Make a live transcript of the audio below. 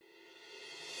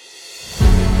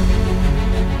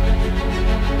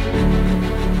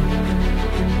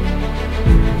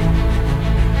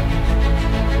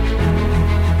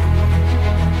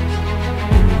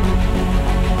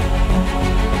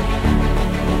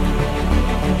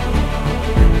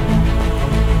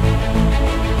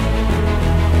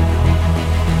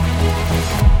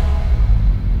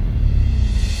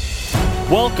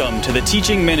Welcome to the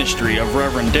teaching ministry of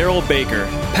Reverend Daryl Baker,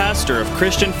 pastor of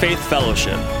Christian Faith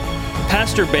Fellowship.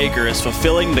 Pastor Baker is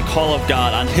fulfilling the call of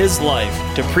God on his life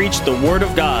to preach the Word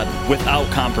of God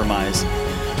without compromise,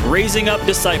 raising up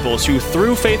disciples who,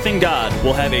 through faith in God,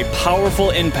 will have a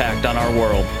powerful impact on our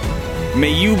world.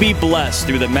 May you be blessed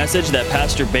through the message that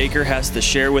Pastor Baker has to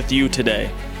share with you today.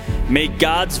 May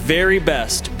God's very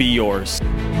best be yours.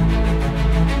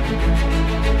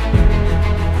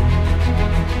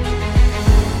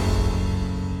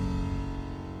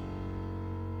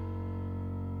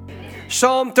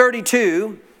 Psalm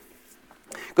 32.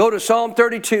 Go to Psalm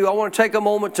 32. I want to take a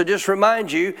moment to just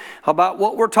remind you about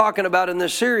what we're talking about in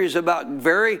this series, about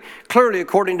very clearly,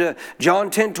 according to John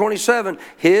 10:27,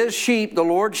 His sheep, the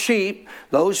Lord's sheep,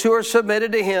 those who are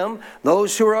submitted to Him,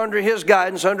 those who are under His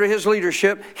guidance, under His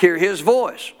leadership, hear His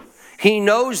voice. He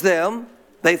knows them.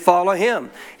 They follow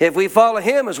Him. If we follow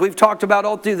Him, as we've talked about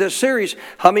all through this series,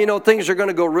 how many know things are going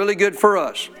to go really good for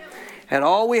us? And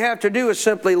all we have to do is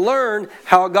simply learn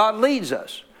how God leads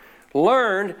us.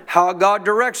 Learn how God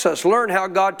directs us. Learn how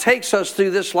God takes us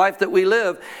through this life that we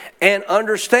live. And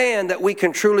understand that we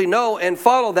can truly know and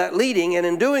follow that leading. And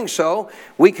in doing so,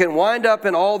 we can wind up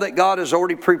in all that God has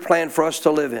already pre-planned for us to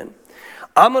live in.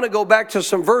 I'm going to go back to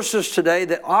some verses today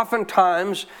that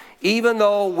oftentimes, even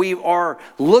though we are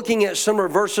looking at similar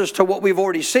verses to what we've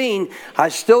already seen, I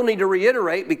still need to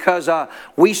reiterate because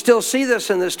we still see this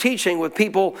in this teaching with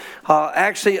people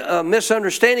actually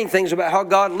misunderstanding things about how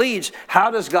God leads.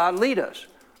 How does God lead us?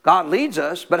 God leads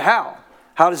us, but how?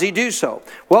 How does He do so?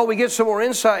 Well, we get some more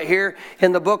insight here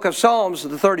in the book of Psalms, the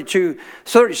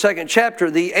 32nd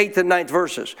chapter, the 8th and 9th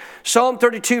verses. Psalm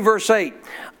 32, verse 8.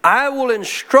 I will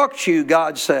instruct you,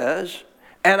 God says,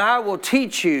 and I will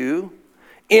teach you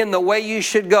in the way you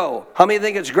should go. How many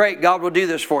think it's great God will do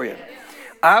this for you?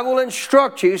 I will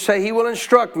instruct you. Say, He will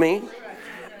instruct me.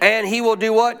 And He will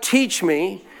do what? Teach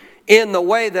me in the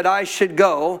way that I should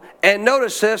go. And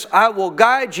notice this, I will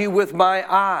guide you with my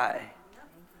eye.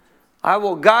 I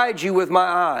will guide you with my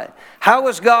eye. How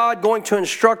is God going to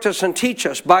instruct us and teach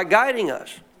us? By guiding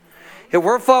us. If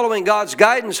we're following God's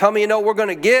guidance, how many know we're going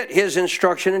to get His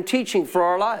instruction and teaching for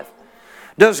our life?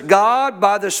 Does God,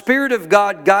 by the Spirit of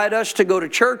God, guide us to go to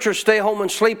church or stay home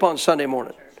and sleep on Sunday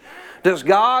morning? Does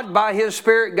God, by His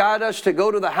Spirit, guide us to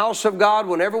go to the house of God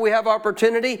whenever we have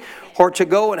opportunity, or to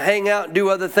go and hang out and do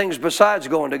other things besides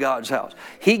going to God's house?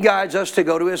 He guides us to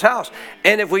go to His house.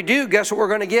 And if we do, guess what we're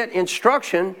going to get?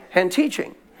 Instruction and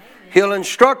teaching. He'll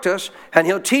instruct us and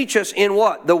He'll teach us in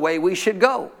what? The way we should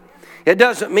go. It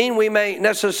doesn't mean we may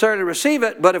necessarily receive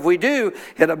it, but if we do,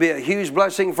 it'll be a huge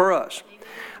blessing for us.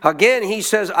 Again, He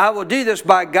says, I will do this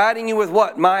by guiding you with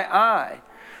what? My eye.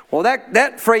 Well,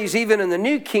 that phrase even in the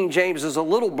New King James is a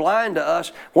little blind to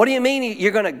us. What do you mean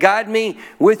you're going to guide me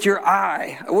with your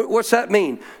eye? What's that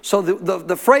mean? So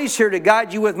the phrase here, to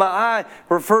guide you with my eye,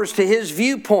 refers to His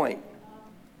viewpoint,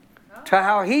 to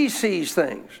how He sees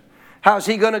things. How's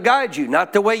He going to guide you?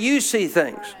 Not the way you see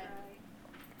things.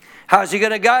 How's He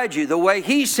going to guide you? The way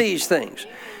He sees things.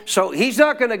 So He's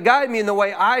not going to guide me in the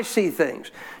way I see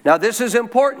things. Now this is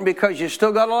important because you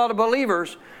still got a lot of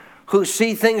believers who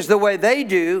see things the way they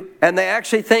do, and they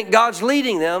actually think God's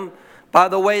leading them by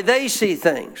the way they see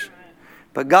things.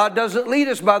 But God doesn't lead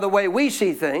us by the way we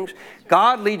see things.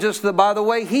 God leads us by the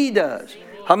way He does.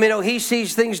 How many know He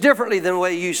sees things differently than the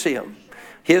way you see them?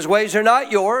 His ways are not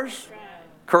yours.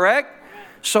 Correct?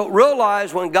 So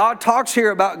realize when God talks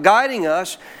here about guiding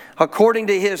us, according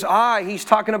to His eye, He's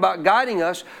talking about guiding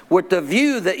us with the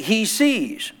view that He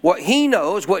sees, what He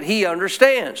knows, what He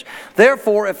understands.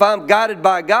 Therefore, if I'm guided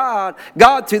by God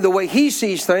through the way He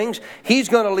sees things, He's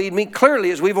going to lead me clearly,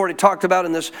 as we've already talked about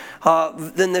in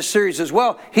this series as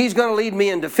well. He's going to lead me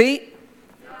in defeat.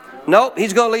 Nope.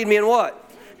 He's going to lead me in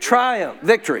what? Triumph,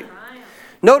 victory.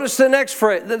 Notice the next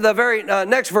phrase, the very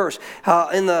next verse.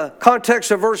 In the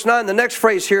context of verse 9, the next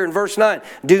phrase here in verse 9.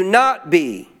 Do not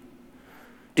be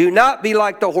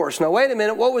like the horse. Now wait a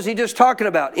minute, what was he just talking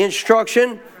about?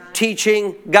 Instruction,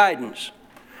 teaching, guidance.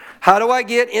 How do I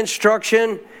get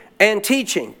instruction and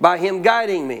teaching? By Him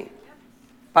guiding me.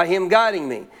 By Him guiding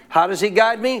me. How does He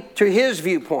guide me? Through His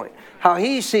viewpoint. How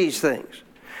He sees things.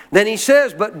 Then He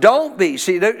says, but don't be.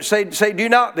 Say do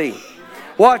not be.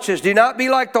 Watch this. Do not be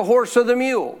like the horse or the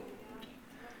mule.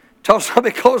 Tell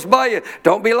somebody close by you,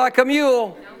 don't be like a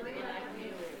mule.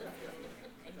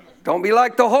 Don't be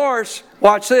like the horse.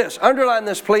 Watch this. Underline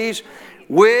this, please.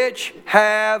 Which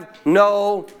have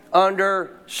no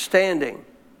understanding.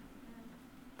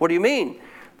 What do you mean?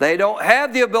 They don't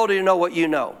have the ability to know what you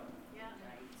know.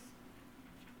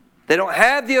 They don't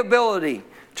have the ability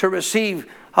to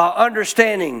receive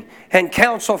understanding and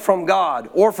counsel from God,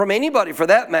 or from anybody for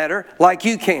that matter, like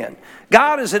you can.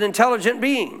 God is an intelligent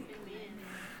being.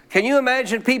 Can you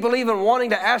imagine people even wanting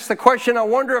to ask the question, I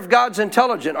wonder if God's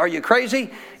intelligent? Are you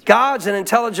crazy? God's an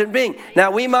intelligent being.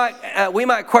 Now, we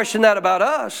might question that about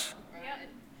us.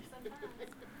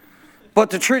 But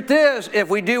the truth is, if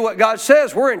we do what God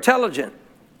says, we're intelligent.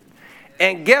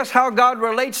 And guess how God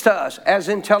relates to us? As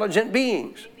intelligent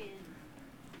beings.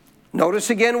 Notice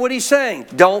again what he's saying.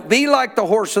 Don't be like the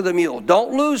horse or the mule.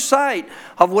 Don't lose sight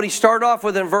of what he started off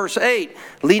with in verse 8,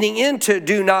 leading into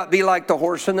do not be like the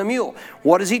horse and the mule.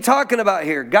 What is he talking about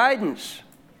here? Guidance.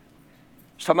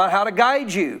 He's talking about how to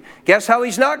guide you. Guess how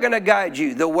he's not going to guide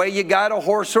you? The way you guide a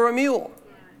horse or a mule.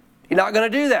 He's not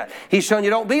going to do that. He's telling you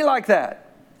don't be like that.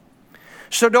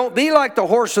 So don't be like the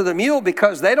horse or the mule,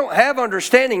 because they don't have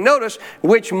understanding, notice,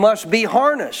 which must be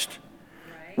harnessed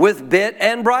with bit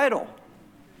and bridle.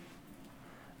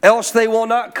 Else they will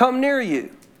not come near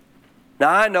you.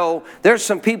 Now I know there's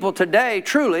some people today,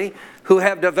 truly, who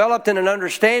have developed in an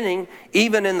understanding,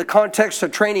 even in the context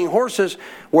of training horses,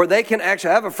 where they can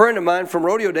actually, I have a friend of mine from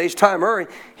rodeo days, Ty Murray,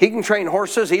 he can train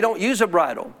horses, he don't use a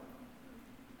bridle.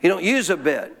 He don't use a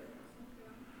bit.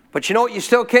 But you know what you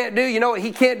still can't do? You know what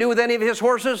he can't do with any of his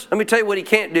horses? Let me tell you what he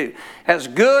can't do. As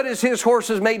good as his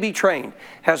horses may be trained,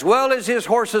 as well as his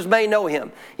horses may know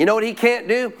him, you know what he can't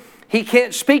do? He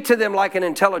can't speak to them like an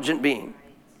intelligent being.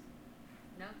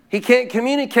 He can't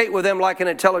communicate with them like an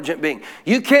intelligent being.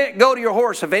 You can't go to your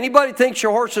horse. If anybody thinks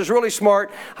your horse is really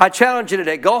smart, I challenge you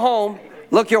today. Go home,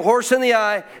 look your horse in the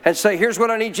eye, and say, here's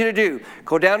what I need you to do.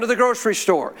 Go down to the grocery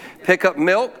store. Pick up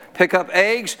milk, pick up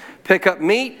eggs, pick up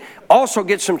meat. Also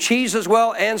get some cheese as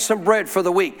well and some bread for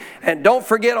the week. And don't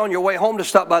forget on your way home to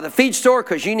stop by the feed store,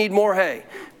 because you need more hay.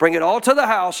 Bring it all to the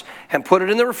house and put it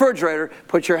in the refrigerator.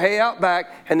 Put your hay out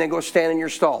back and then go stand in your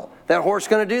stall. That horse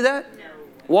going to do that? No.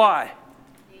 Why?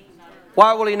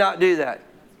 Why will he not do that?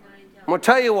 I'm going to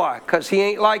tell you why. Because he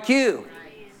ain't like you.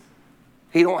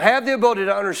 He don't have the ability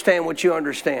to understand what you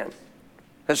understand.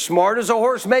 As smart as a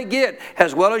horse may get,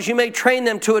 as well as you may train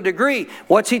them to a degree,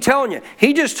 what's he telling you?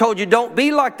 He just told you don't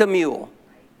be like the mule.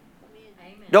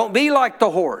 Don't be like the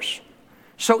horse.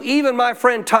 So even my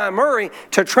friend Ty Murray,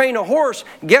 to train a horse,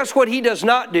 guess what he does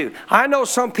not do? I know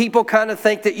some people kind of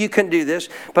think that you can do this,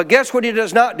 but guess what he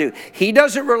does not do? He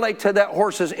doesn't relate to that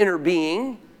horse's inner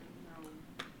being.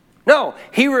 No,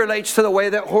 he relates to the way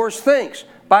that horse thinks.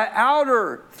 By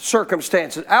outer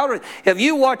circumstances. If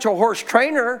you watch a horse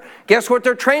trainer, guess what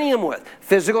they're training him with?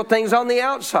 Physical things on the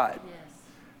outside. Yes.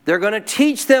 They're going to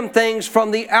teach them things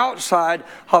from the outside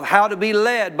of how to be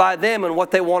led by them and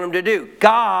what they want them to do.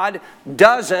 God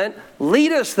doesn't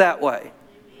lead us that way.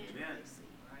 Amen.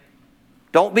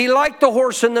 Don't be like the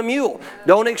horse and the mule.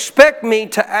 Don't expect me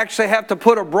to actually have to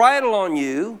put a bridle on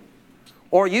you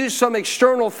or use some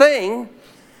external thing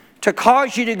to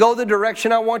cause you to go the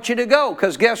direction I want you to go.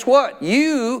 Because guess what?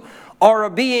 You are a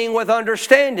being with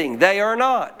understanding. They are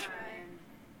not.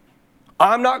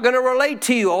 I'm not going to relate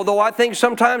to you, although I think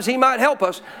sometimes he might help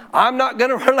us. I'm not going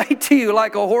to relate to you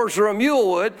like a horse or a mule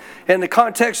would in the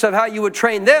context of how you would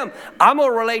train them. I'm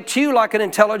going to relate to you like an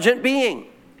intelligent being.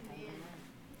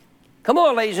 Come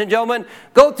on, ladies and gentlemen.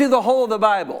 Go through the whole of the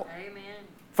Bible.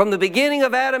 From the beginning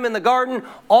of Adam in the garden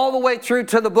all the way through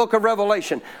to the book of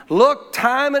Revelation. Look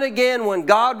time and again when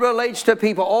God relates to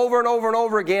people over and over and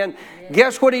over again.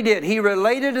 Guess what he did? He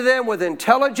related to them with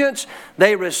intelligence.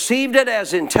 They received it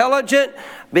as intelligent,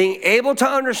 being able to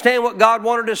understand what God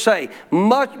wanted to say.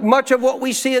 Much of what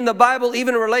we see in the Bible,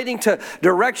 even relating to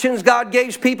directions God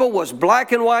gave people, was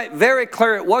black and white, very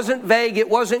clear. It wasn't vague. It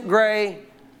wasn't gray.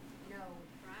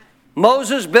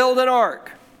 Moses built an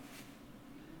ark.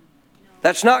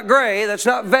 That's not gray. That's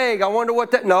not vague. I wonder what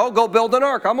that... No, go build an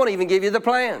ark. I'm going to even give you the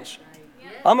plans.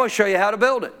 I'm going to show you how to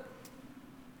build it.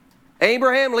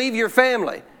 Abraham, leave your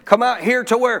family. Come out here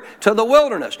to where? To the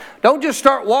wilderness. Don't just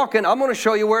start walking. I'm going to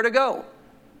show you where to go.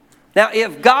 Now,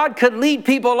 if God could lead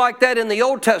people like that in the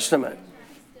Old Testament,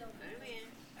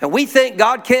 and we think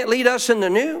God can't lead us in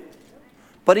the New,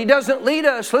 but he doesn't lead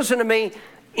us, listen to me,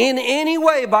 in any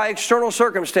way by external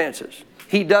circumstances.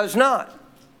 He does not.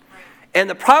 And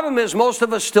the problem is most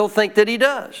of us still think that he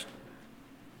does.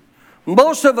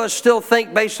 Most of us still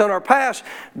think based on our past,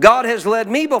 God has led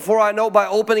me before I know by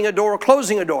opening a door or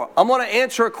closing a door. I'm going to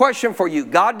answer a question for you.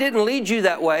 God didn't lead you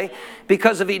that way,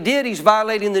 because if he did, he's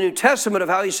violating the New Testament of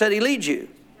how he said he leads you.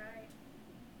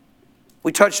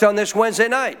 We touched on this Wednesday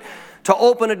night. To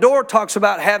open a door talks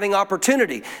about having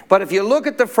opportunity. But if you look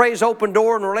at the phrase open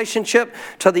door in relationship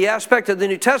to the aspect of the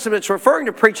New Testament, it's referring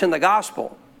to preaching the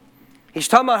gospel. He's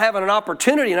talking about having an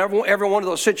opportunity in every one of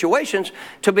those situations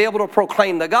to be able to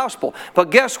proclaim the gospel. But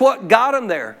guess what got him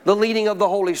there? The leading of the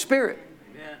Holy Spirit.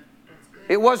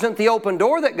 It wasn't the open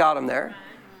door that got him there.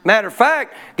 Matter of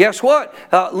fact, guess what?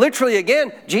 Literally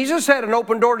again, Jesus had an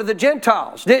open door to the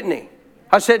Gentiles, didn't he?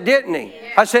 I said, didn't he?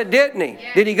 I said, didn't he?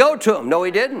 Did he go to them? No,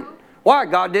 he didn't. Why?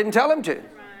 God didn't tell him to.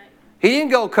 He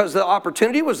didn't go because the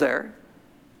opportunity was there.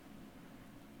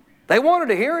 They wanted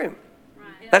to hear him.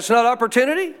 That's not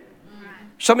opportunity?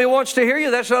 Somebody wants to hear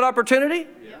you, that's not opportunity?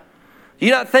 You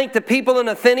not think the people in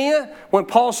Athenia, when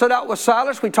Paul set out with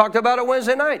Silas, we talked about it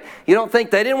Wednesday night, you don't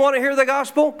think they didn't want to hear the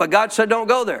gospel? But God said don't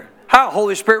go there. How?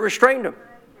 Holy Spirit restrained them.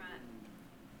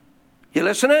 You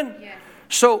listening? Yeah.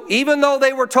 So even though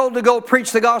they were told to go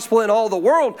preach the gospel in all the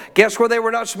world, guess where they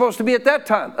were not supposed to be at that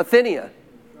time? Athenia.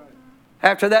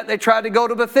 After that, they tried to go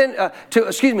to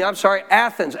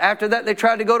Athens. After that, they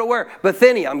tried to go to where?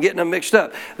 Bithynia. I'm getting them mixed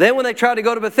up. Then when they tried to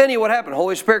go to Bithynia, what happened?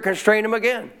 Holy Spirit constrained them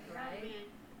again. Right.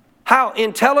 How?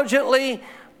 Intelligently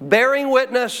bearing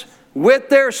witness with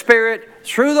their spirit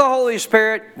through the Holy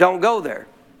Spirit. Don't go there.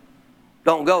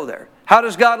 Don't go there. How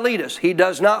does God lead us? He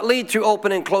does not lead through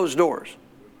open and closed doors.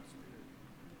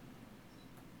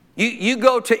 You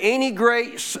go to any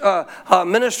great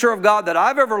minister of God that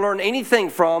I've ever learned anything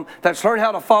from that's learned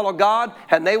how to follow God,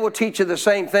 and they will teach you the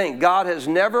same thing. God has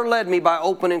never led me by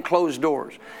open and closed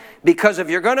doors. Because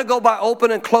if you're going to go by open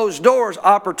and closed doors,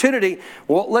 opportunity,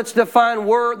 well, let's define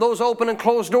where those open and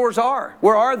closed doors are.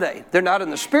 Where are they? They're not in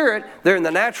the spirit, they're in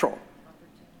the natural.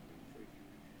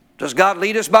 Does God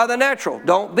lead us by the natural?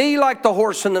 Don't be like the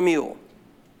horse and the mule.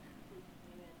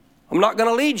 I'm not going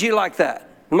to lead you like that.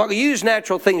 I'm not going to use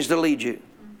natural things to lead you.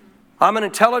 I'm an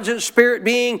intelligent spirit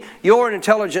being. You're an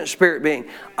intelligent spirit being.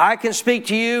 I can speak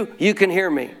to you. You can hear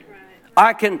me.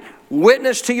 I can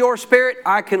witness to your spirit.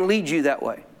 I can lead you that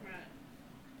way.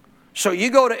 So you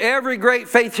go to every great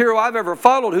faith hero I've ever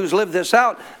followed who's lived this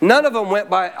out. None of them went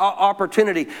by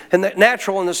opportunity and the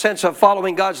natural in the sense of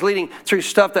following God's leading through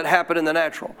stuff that happened in the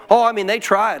natural. Oh, I mean, they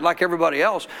tried like everybody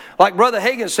else. Like Brother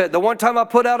Hagin said, the one time I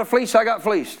put out a fleece, I got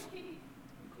fleeced.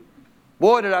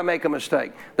 Boy, did I make a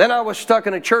mistake. Then I was stuck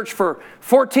in a church for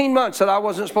 14 months that I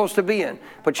wasn't supposed to be in.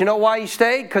 But you know why he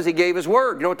stayed? Because he gave his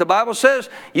word. You know what the Bible says?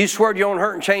 You swear you won't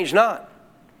hurt and change not.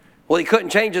 Well, he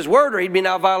couldn't change his word or he'd be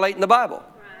now violating the Bible.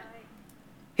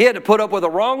 He had to put up with a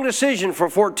wrong decision for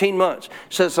 14 months.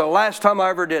 So it's the last time I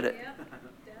ever did it.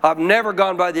 I've never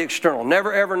gone by the external.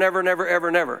 Never, ever, never, never, ever,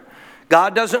 never.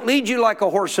 God doesn't lead you like a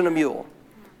horse and a mule.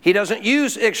 He doesn't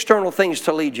use external things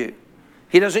to lead you.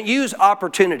 He doesn't use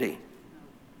opportunity.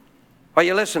 Are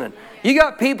you listening? You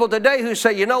got people today who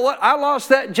say, you know what, I lost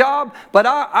that job, but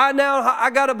I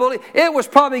got to believe it was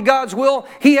probably God's will.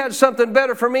 He had something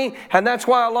better for me, and that's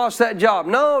why I lost that job.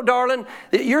 No, darling,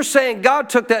 you're saying God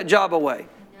took that job away.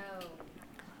 No.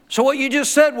 So what you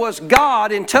just said was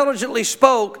God intelligently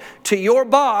spoke to your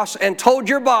boss and told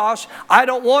your boss, I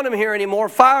don't want him here anymore,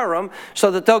 fire him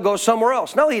so that they'll go somewhere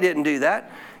else. No, he didn't do that.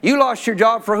 You lost your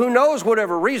job for who knows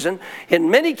whatever reason.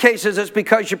 In many cases, it's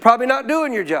because you're probably not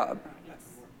doing your job.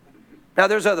 Now,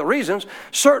 there's other reasons.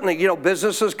 Certainly,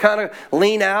 businesses kind of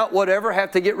lean out, whatever,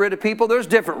 have to get rid of people. There's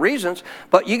different reasons.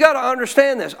 But you got to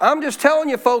understand this. I'm just telling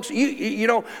you, folks,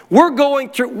 we're going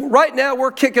through, right now,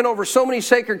 we're kicking over so many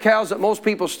sacred cows that most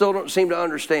people still don't seem to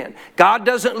understand. God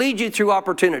doesn't lead you through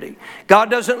opportunity.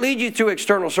 God doesn't lead you through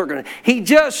external circumstances. He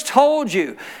just told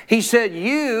you. He said,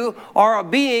 you are a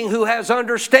being who has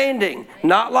understanding,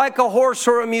 not like a horse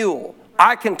or a mule.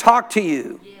 I can talk to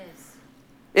you.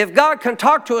 If God can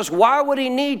talk to us, why would he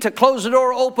need to close the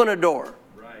door or open a door?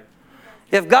 Right.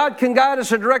 If God can guide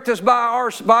us and direct us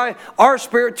by our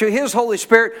spirit to his Holy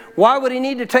Spirit, why would he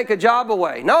need to take a job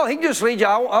away? No, he can just lead you.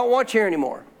 I don't want you here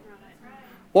anymore. Right.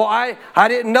 Well, I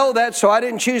didn't know that, so I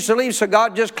didn't choose to leave, so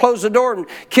God just closed the door and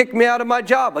kicked me out of my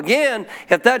job. Again,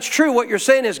 if that's true, what you're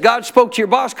saying is God spoke to your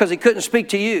boss because he couldn't speak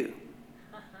to you.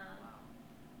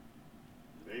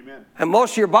 Amen. And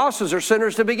most of your bosses are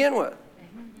sinners to begin with.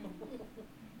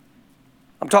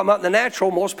 I'm talking about in the natural.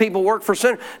 Most people work for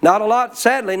sinners. Not a lot,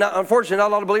 sadly, unfortunately, not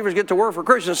a lot of believers get to work for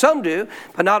Christians. Some do,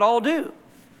 but not all do.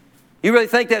 You really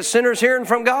think that sinner's hearing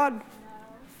from God?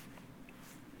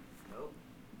 No.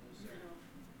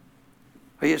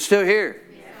 Are you still here?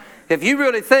 Yeah. If you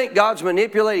really think God's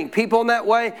manipulating people in that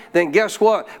way, then guess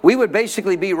what? We would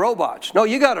basically be robots. No,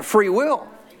 you got a free will.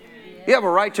 You have a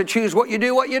right to choose what you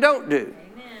do, what you don't do.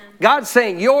 God's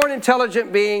saying, you're an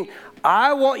intelligent being.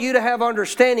 I want you to have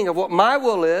understanding of what my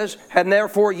will is, and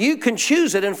therefore you can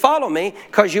choose it and follow me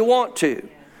because you want to.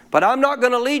 But I'm not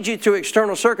going to lead you through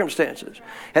external circumstances.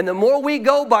 And the more we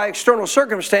go by external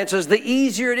circumstances, the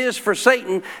easier it is for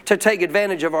Satan to take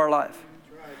advantage of our life.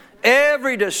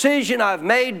 Every decision I've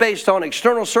made based on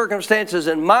external circumstances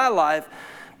in my life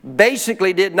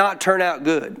basically did not turn out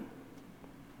good.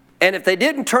 And if they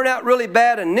didn't turn out really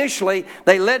bad initially,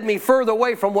 they led me further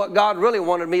away from what God really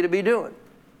wanted me to be doing.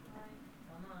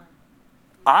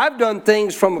 I've done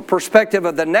things from a perspective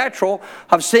of the natural,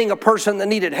 of seeing a person that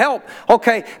needed help.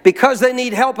 Okay, because they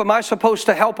need help, am I supposed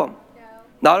to help them? No.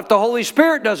 Not if the Holy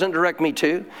Spirit doesn't direct me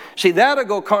to. See, that'll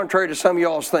go contrary to some of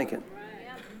y'all's thinking.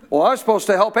 Well, I'm supposed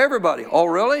to help everybody. Oh,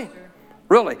 really?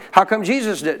 Really? How come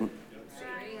Jesus didn't?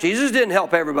 Jesus didn't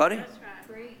help everybody.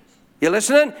 You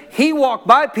listening? He walked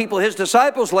by people his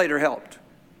disciples later helped.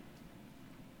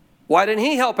 Why didn't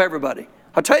he help everybody?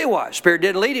 I'll tell you why. Spirit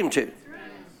didn't lead him to.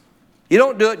 You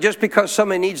don't do it just because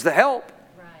somebody needs the help.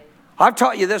 I've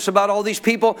taught you this about all these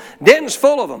people. Denton's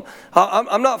full of them.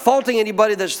 I'm not faulting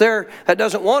anybody that's there that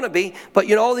doesn't want to be, but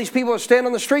you know, all these people that stand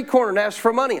on the street corner and ask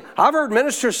for money. I've heard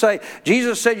ministers say,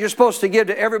 Jesus said you're supposed to give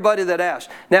to everybody that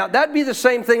asks. Now, that'd be the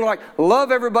same thing like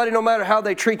love everybody no matter how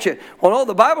they treat you. Well, no,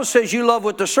 the Bible says you love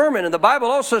with discernment, and the Bible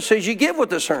also says you give with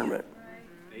discernment.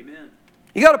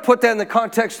 You got to put that in the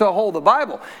context of the whole of the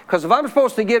Bible. Because if I'm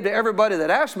supposed to give to everybody that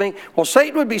asks me, well,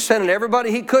 Satan would be sending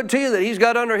everybody he could to you that he's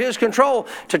got under his control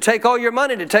to take all your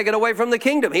money, to take it away from the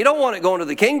kingdom. He don't want it going to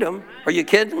the kingdom. Are you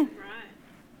kidding?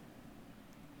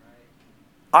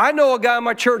 I know a guy in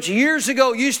my church years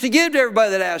ago used to give to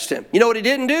everybody that asked him. You know what he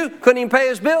didn't do? Couldn't even pay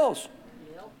his bills.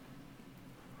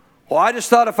 Well, I just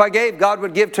thought if I gave, God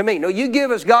would give to me. No, you give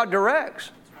as God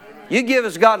directs. You give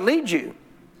as God leads you.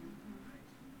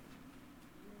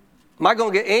 Am I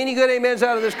going to get any good amens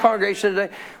out of this congregation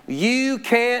today? You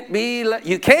can't be,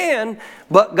 you can,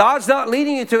 but God's not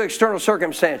leading you through external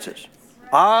circumstances.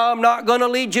 I'm not going to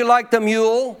lead you like the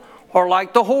mule or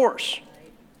like the horse.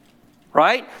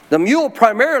 Right? The mule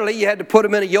primarily, you had to put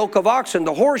him in a yoke of oxen.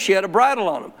 The horse, you had a bridle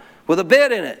on him with a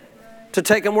bit in it to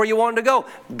take him where you wanted to go.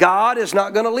 God is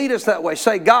not going to lead us that way.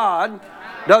 Say, God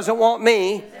doesn't want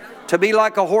me to be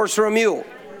like a horse or a mule.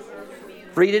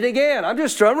 Read it again. I'm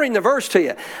reading the verse to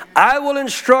you. I will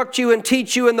instruct you and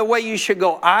teach you in the way you should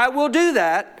go. I will do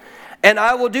that, and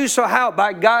I will do so how?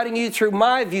 By guiding you through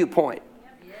my viewpoint.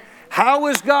 How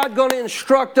is God going to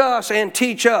instruct us and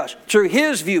teach us? Through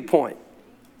His viewpoint.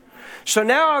 So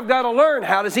now I've got to learn,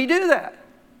 how does He do that?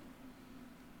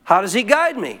 How does He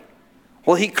guide me?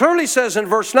 Well, He clearly says in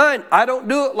verse 9, I don't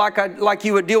do it like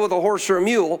you would deal with a horse or a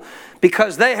mule,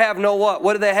 because they have no what?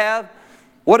 What do they have?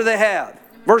 What do they have?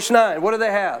 Verse 9, what do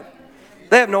they have?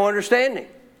 They have no understanding.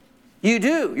 You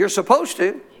do. You're supposed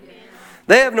to.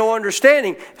 They have no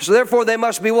understanding. So therefore they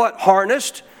must be what?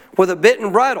 Harnessed with a bit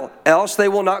and bridle. Else they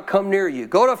will not come near you.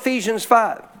 Go to Ephesians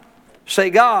 5.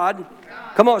 Say God.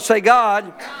 Come on, say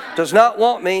God does not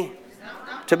want me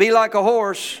to be like a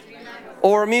horse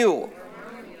or a mule.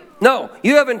 No,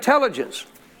 you have intelligence.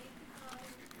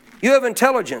 You have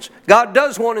intelligence. God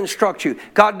does want to instruct you.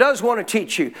 God does want to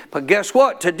teach you. But guess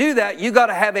what? To do that, you got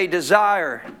to have a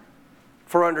desire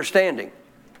for understanding.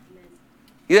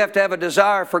 You have to have a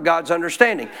desire for God's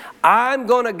understanding. I'm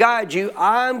going to guide you.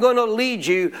 I'm going to lead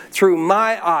you through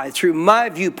my eye, through my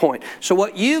viewpoint. So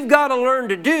what you've got to learn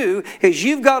to do is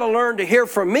you've got to learn to hear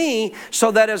from me,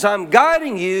 so that as I'm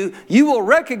guiding you, you will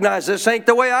recognize this ain't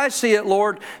the way I see it,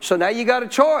 Lord. So now you got a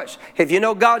choice. If you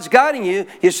know God's guiding you,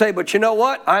 you say, but you know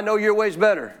what? I know your way's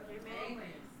better.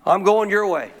 I'm going your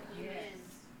way.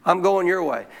 I'm going your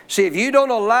way. See, if you don't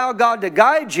allow God to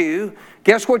guide you,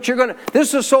 guess what you're going to...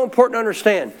 This is so important to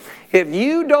understand. If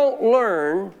you don't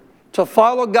learn to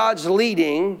follow God's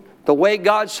leading the way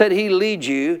God said He leads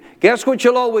you, guess what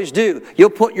you'll always do? You'll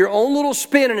put your own little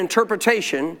spin and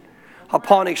interpretation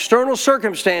upon external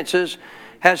circumstances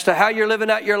as to how you're living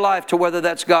out your life, to whether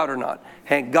that's God or not.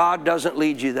 And God doesn't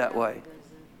lead you that way.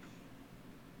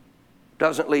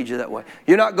 Doesn't lead you that way.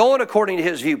 You're not going according to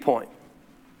His viewpoint.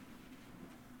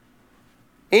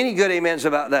 Any good amens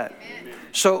about that? Amen.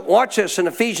 So watch this in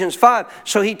Ephesians 5.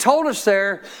 So He told us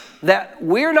there that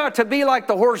we're not to be like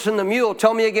the horse and the mule.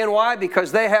 Tell me again why?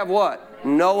 Because they have what?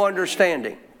 No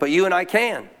understanding. But you and I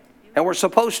can. And we're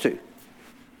supposed to.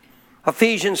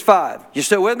 Ephesians 5. You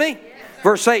still with me? Yes,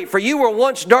 verse 8. For you were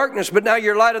once darkness, but now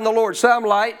you're light in the Lord. Say, I'm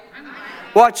light.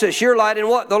 Watch this. You're light in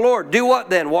what? The Lord. Do what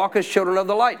then? Walk as children of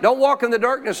the light. Don't walk in the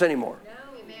darkness anymore.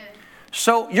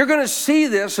 So you're going to see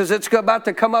this as it's about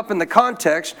to come up in the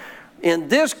context. In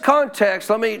this context,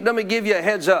 let me give you a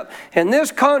heads up. In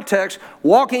this context,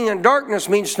 walking in darkness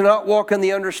means to not walk in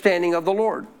the understanding of the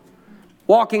Lord.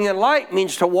 Walking in light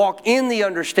means to walk in the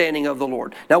understanding of the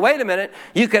Lord. Now wait a minute.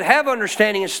 You could have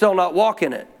understanding and still not walk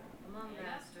in it.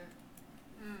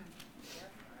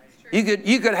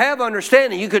 You could have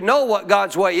understanding. You could know what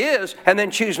God's way is and then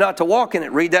choose not to walk in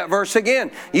it. Read that verse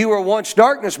again. You were once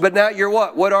darkness, but now you're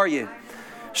what? What are you?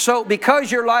 So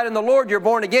because you're light in the Lord, you're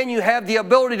born again, you have the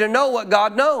ability to know what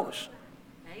God knows.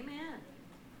 Amen.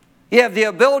 You have the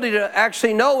ability to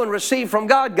actually know and receive from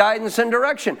God guidance and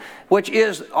direction, which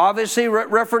is obviously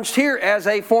referenced here as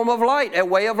a form of light, a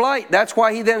way of light. That's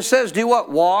why he then says, do what?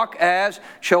 Walk as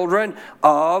children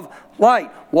of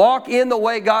light. Walk in the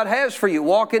way God has for you.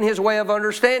 Walk in his way of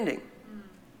understanding.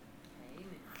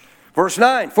 Verse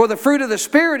 9, for the fruit of the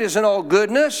Spirit is in all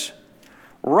goodness,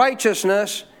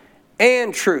 righteousness,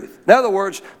 and truth. In other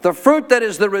words, the fruit that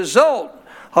is the result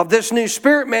of this new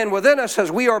spirit man within us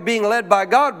as we are being led by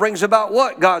God brings about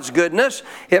what? God's goodness.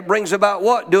 It brings about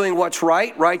what? Doing what's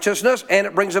right, righteousness, and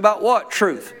it brings about what?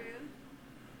 Truth.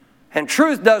 And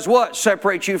truth does what?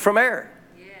 Separates you from error.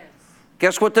 Yes.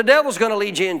 Guess what the devil's going to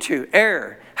lead you into?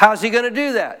 Error. How's he going to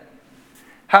do that?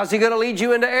 How's he going to lead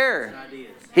you into error?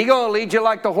 He's going to lead you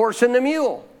like the horse and the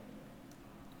mule.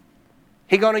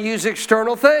 He's going to use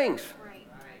external things.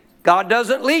 God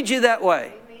doesn't lead you that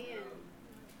way.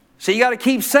 So you got to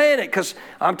keep saying it, because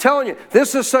I'm telling you,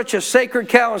 this is such a sacred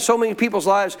cow in so many people's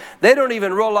lives, they don't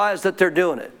even realize that they're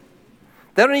doing it.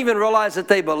 They don't even realize that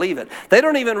they believe it. They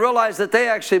don't even realize that they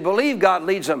actually believe God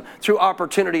leads them through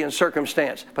opportunity and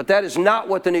circumstance. But that is not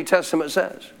what the New Testament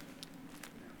says.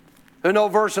 There's no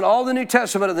verse in all the New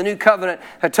Testament of the New Covenant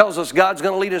that tells us God's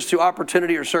going to lead us through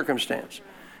opportunity or circumstance.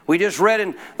 We just read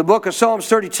in the book of Psalms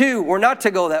 32, we're not to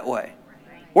go that way.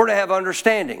 We're to have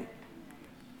understanding.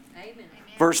 Amen.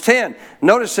 Verse 10,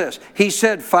 notice this. He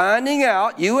said, finding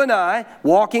out, you and I,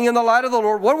 walking in the light of the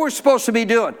Lord, what are we supposed to be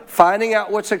doing? Finding out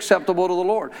what's acceptable to the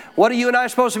Lord. What are you and I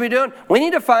supposed to be doing? We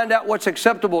need to find out what's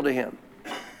acceptable to Him.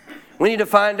 We need to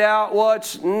find out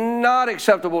what's not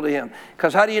acceptable to Him.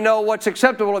 Because how do you know what's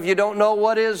acceptable if you don't know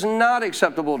what is not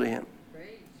acceptable to Him?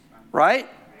 Right?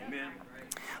 Amen.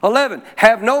 11,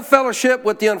 have no fellowship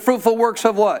with the unfruitful works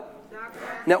of what?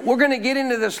 Now, we're going to get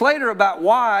into this later about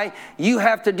why you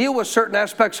have to deal with certain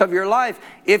aspects of your life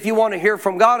if you want to hear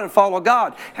from God and follow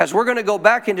God. As we're going to go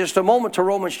back in just a moment to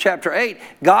Romans chapter 8,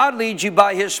 God leads you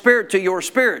by His Spirit to your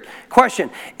spirit. Question,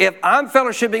 if I'm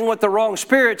fellowshipping with the wrong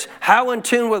spirits, how in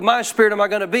tune with my spirit am I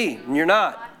going to be? And you're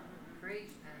not.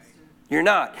 You're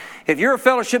not. If you're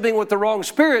fellowshipping with the wrong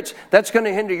spirits, that's going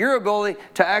to hinder your ability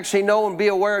to actually know and be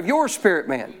aware of your spirit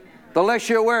man. The less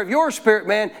you're aware of your spirit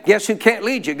man, guess who can't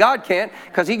lead you? God can't,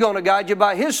 because He's going to guide you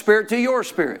by His Spirit to your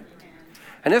spirit.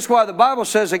 And that's why the Bible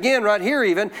says, again, right here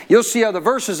even, you'll see other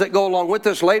verses that go along with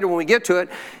this later when we get to it.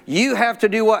 You have to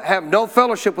do what? Have no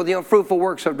fellowship with the unfruitful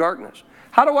works of darkness.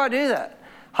 How do I do that?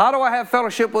 How do I have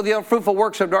fellowship with the unfruitful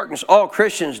works of darkness? All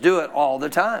Christians do it all the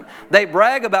time. They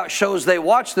brag about shows they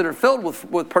watch that are filled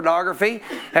with pornography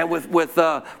and with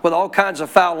all kinds of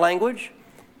foul language.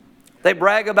 They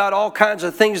brag about all kinds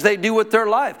of things they do with their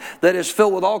life that is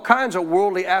filled with all kinds of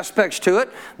worldly aspects to it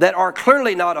that are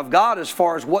clearly not of God as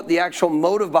far as what the actual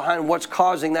motive behind what's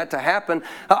causing that to happen.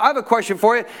 I have a question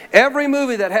for you. Every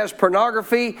movie that has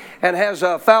pornography and has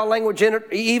foul language in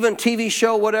it, even TV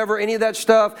show, whatever, any of that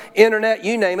stuff, internet,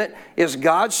 you name it, is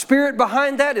God's Spirit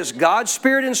behind that? Is God's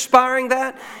Spirit inspiring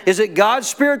that? Is it God's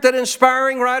Spirit that's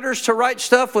inspiring writers to write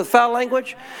stuff with foul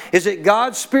language? Is it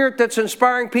God's Spirit that's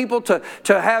inspiring people to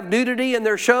have nudity in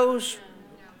their shows?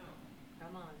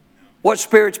 What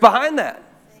spirit's behind that?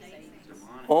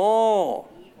 Oh,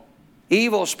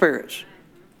 evil spirits.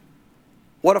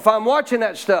 What if I'm watching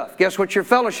that stuff? Guess what you're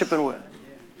fellowshipping with?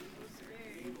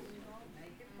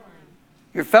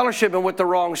 You're fellowshipping with the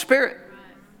wrong spirit.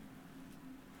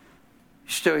 You're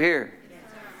still here.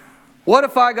 What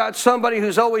if I got somebody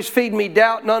who's always feeding me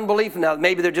doubt and unbelief? Now,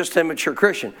 maybe they're just an immature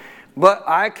Christian. But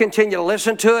I continue to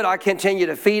listen to it. I continue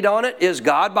to feed on it. Is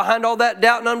God behind all that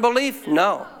doubt and unbelief?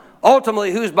 No.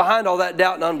 Ultimately, who's behind all that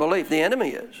doubt and unbelief? The enemy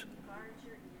is.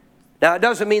 Now, it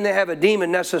doesn't mean they have a demon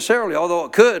necessarily, although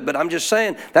it could. But I'm just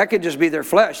saying that could just be their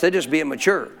flesh. They just be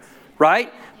immature.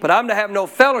 Right? But I'm to have no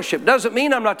fellowship. Doesn't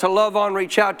mean I'm not to love on,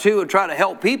 reach out to, and try to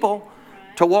help people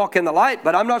to walk in the light.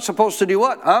 But I'm not supposed to do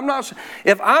what?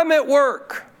 If I'm at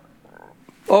work.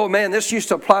 Oh, man, this used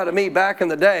to apply to me back in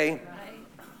the day.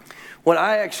 When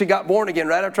I actually got born again,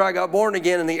 right after I got born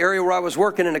again in the area where I was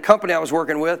working, in the company I was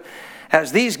working with,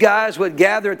 as these guys would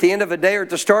gather at the end of a day or at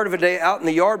the start of a day out in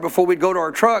the yard before we'd go to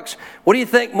our trucks, what do you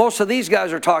think most of these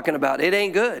guys are talking about? It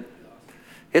ain't good.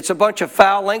 It's a bunch of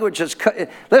foul language.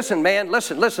 Listen, man,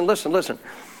 listen.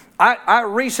 I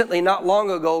recently, not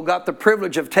long ago, got the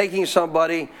privilege of taking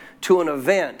somebody to an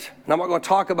event. And I'm not going to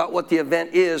talk about what the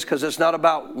event is because it's not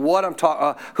about what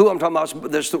who I'm talking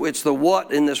about. It's the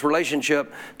what in this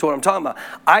relationship to what I'm talking about.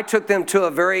 I took them to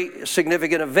a very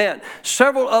significant event.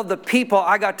 Several of the people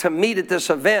I got to meet at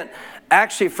this event,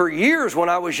 actually for years when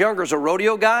I was younger as a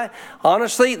rodeo guy,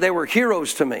 honestly, they were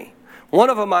heroes to me. One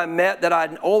of them I met that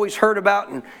I'd always heard about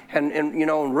and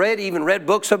read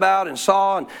books about and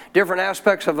saw in different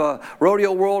aspects of a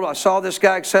rodeo world. I saw this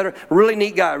guy, etc. Really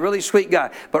neat guy, really sweet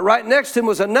guy. But right next to him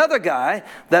was another guy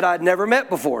that I'd never met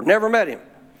before. Never met him.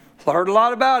 I heard a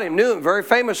lot about him, knew him, very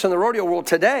famous in the rodeo world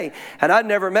today, and I'd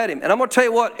never met him. And I'm going to tell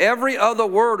you what, every other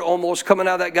word almost coming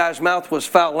out of that guy's mouth was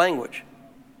foul language.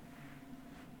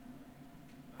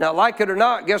 Now, like it or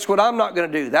not, guess what I'm not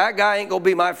going to do? That guy ain't going to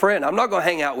be my friend. I'm not going to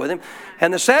hang out with him.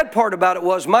 And the sad part about it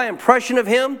was my impression of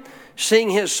him, seeing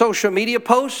his social media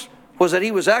posts, was that he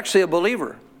was actually a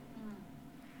believer.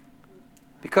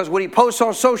 Because what he posts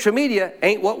on social media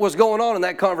ain't what was going on in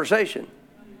that conversation.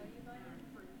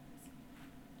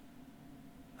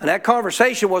 And that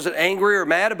conversation wasn't angry or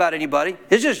mad about anybody.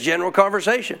 It's just general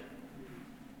conversation.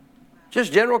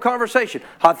 Just general conversation.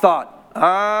 I thought,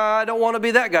 I don't want to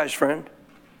be that guy's friend.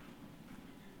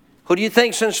 Who do you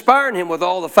think's inspiring him with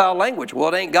all the foul language?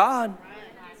 Well, it ain't God.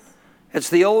 It's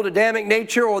the old Adamic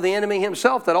nature or the enemy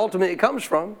himself that ultimately it comes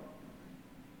from.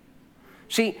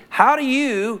 See, how do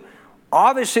you,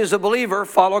 obviously as a believer,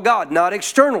 follow God? Not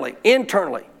externally,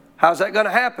 internally. How's that going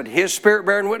to happen? His Spirit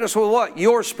bearing witness with what?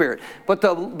 Your spirit. But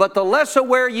the less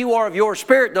aware you are of your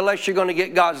spirit, the less you're going to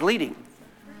get God's leading.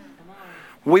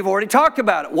 We've already talked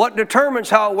about it. What determines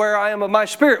how aware I am of my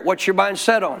spirit? What's your mind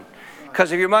set on?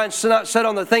 Because if your mind's not set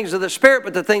on the things of the Spirit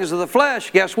but the things of the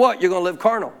flesh, guess what? You're going to live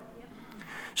carnal.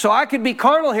 So I could be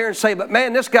carnal here and say, but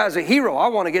man, this guy's a hero. I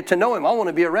want to get to know him. I want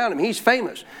to be around him. He's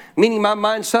famous. Meaning my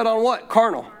mind's set on what?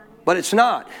 Carnal. But it's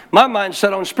not. My mind's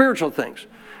set on spiritual things.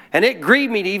 And it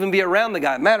grieved me to even be around the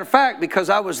guy. Matter of fact, because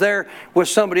I was there with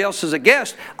somebody else as a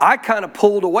guest, I kind of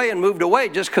pulled away and moved away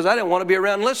just because I didn't want to be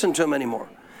around and listen to him anymore.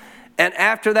 And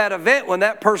after that event, when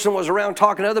that person was around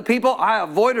talking to other people, I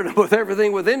avoided them with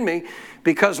everything within me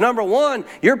because, number one,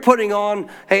 you're putting on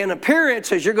an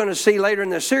appearance, as you're going to see later in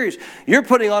this series. You're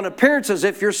putting on appearances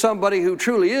if you're somebody who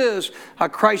truly is a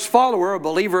Christ follower, a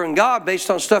believer in God based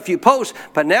on stuff you post.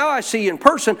 But now I see you in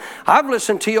person. I've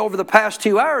listened to you over the past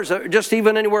 2 hours, just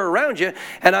even anywhere around you.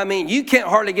 And I mean, you can't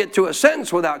hardly get to a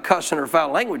sentence without cussing or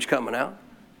foul language coming out.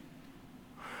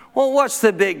 Well, what's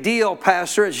the big deal,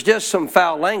 Pastor? It's just some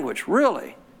foul language.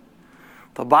 Really?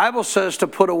 The Bible says to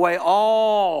put away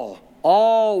all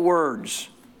words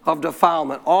of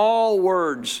defilement, all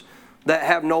words that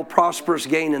have no prosperous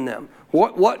gain in them.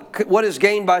 What is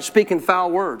gained by speaking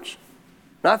foul words?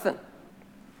 Nothing.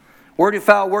 Where do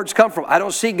foul words come from? I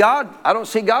don't see God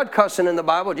cussing in the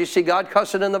Bible. Do you see God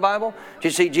cussing in the Bible? Do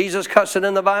you see Jesus cussing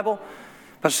in the Bible?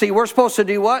 But see, we're supposed to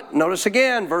do what? Notice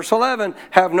again, verse 11,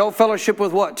 have no fellowship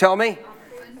with what? Tell me.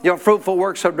 Your fruitful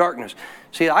works of darkness.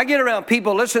 See, I get around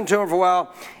people, listen to them for a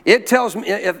while. It tells me,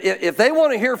 if they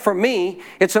want to hear from me,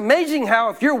 it's amazing how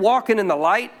if you're walking in the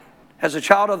light, as a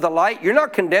child of the light, you're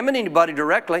not condemning anybody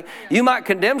directly. You might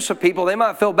condemn some people. They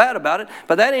might feel bad about it,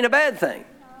 but that ain't a bad thing.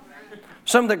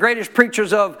 Some of the greatest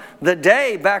preachers of the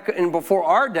day back in before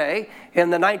our day in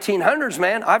the 1900s,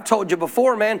 man, I've told you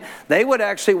before, man, they would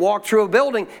actually walk through a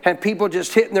building and people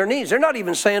just hitting their knees. They're not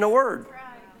even saying a word.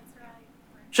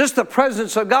 Just the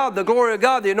presence of God, the glory of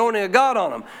God, the anointing of God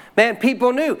on them. Man,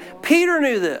 people knew. Peter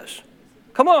knew this.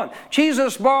 Come on.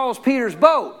 Jesus borrows Peter's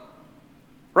boat.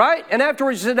 Right? And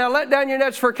afterwards he said, now let down your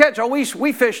nets for a catch. Oh, we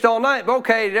fished all night. But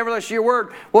okay, nevertheless your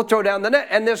word, we'll throw down the net.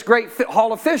 And this great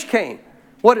haul of fish came.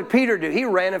 What did Peter do? He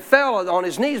ran and fell on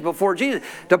his knees before Jesus.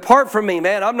 Depart from me,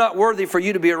 man. I'm not worthy for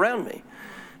you to be around me.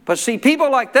 But see, people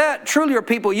like that truly are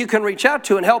people you can reach out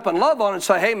to and help and love on and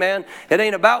say, hey, man, it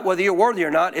ain't about whether you're worthy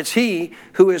or not. It's He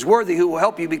who is worthy who will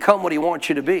help you become what He wants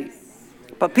you to be.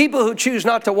 But people who choose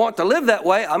not to want to live that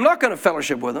way, I'm not going to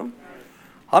fellowship with them.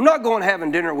 I'm not going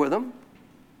having dinner with them.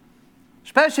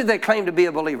 Especially if they claim to be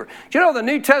a believer. Do you know the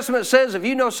New Testament says if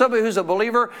you know somebody who's a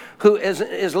believer who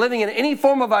is living in any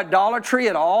form of idolatry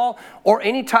at all or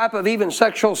any type of even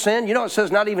sexual sin, you know it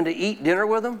says not even to eat dinner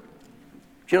with them?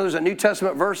 Do you know there's a New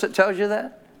Testament verse that tells you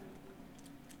that?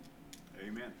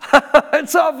 Amen.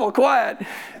 It's awful quiet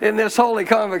in this holy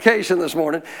convocation this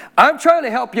morning. I'm trying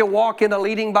to help you walk in a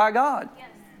leading by God. Yes.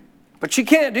 But you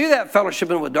can't do that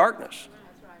fellowshipping with darkness.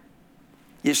 That's right.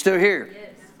 You still here? Yes.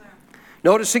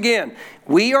 Notice again,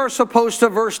 we are supposed to,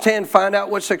 verse 10, find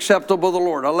out what's acceptable to the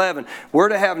Lord. 11, we're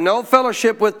to have no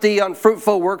fellowship with the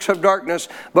unfruitful works of darkness,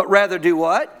 but rather do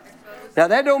what? Now,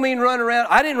 that don't mean run around.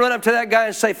 I didn't run up to that guy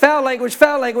and say, foul language,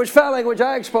 foul language, foul language,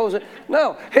 I expose it.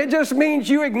 No, it just means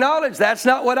you acknowledge that's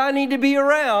not what I need to be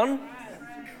around,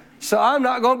 so I'm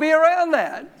not going to be around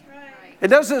that. It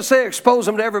doesn't say expose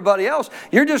them to everybody else.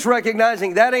 You're just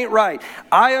recognizing that ain't right.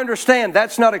 I understand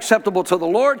that's not acceptable to the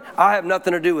Lord. I have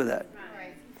nothing to do with that.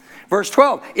 Verse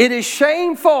 12, it is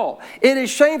shameful. It is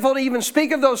shameful to even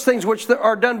speak of those things which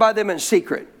are done by them in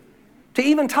secret, to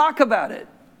even talk about it.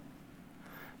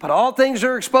 But all things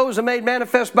are exposed and made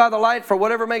manifest by the light, for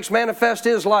whatever makes manifest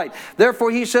is light.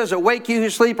 Therefore he says, awake you who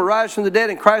sleep, arise from the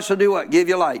dead, and Christ will do what? Give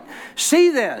you light.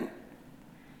 See then.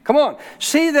 Come on.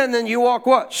 See then you walk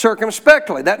what?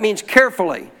 Circumspectly. That means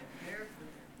carefully.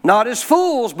 Not as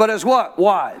fools, but as what?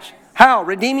 Wise. How?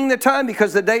 Redeeming the time,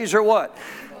 because the days are what?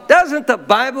 Doesn't the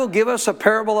Bible give us a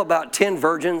parable about 10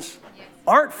 virgins?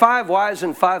 Aren't 5 wise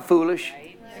and 5 foolish?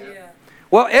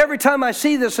 Well, every time I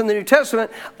see this in the New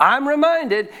Testament, I'm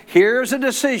reminded, here's a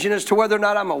decision as to whether or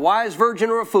not I'm a wise virgin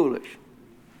or a foolish.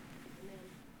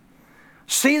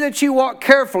 See that you walk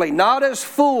carefully, not as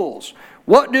fools.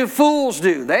 What do fools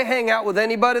do? They hang out with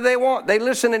anybody they want. They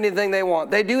listen to anything they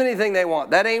want. They do anything they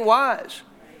want. That ain't wise.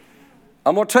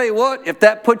 I'm going to tell you what, if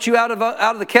that puts you out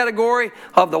of the category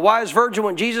of the wise virgin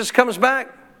when Jesus comes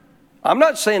back, I'm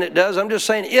not saying it does. I'm just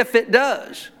saying if it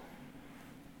does.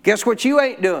 Guess what you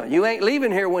ain't doing? You ain't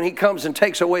leaving here when he comes and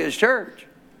takes away his church.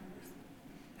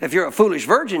 If you're a foolish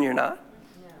virgin, you're not.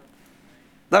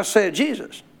 Thus said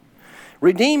Jesus.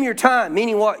 Redeem your time,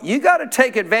 meaning what? You got to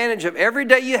take advantage of every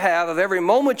day you have, of every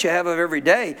moment you have of every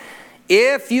day,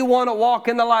 if you want to walk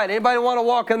in the light. Anybody want to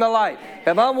walk in the light?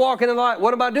 If I'm walking in the light,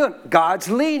 what am I doing? God's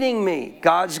leading me.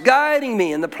 God's guiding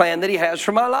me in the plan that he has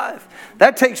for my life.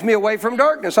 That takes me away from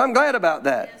darkness. I'm glad about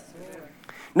that.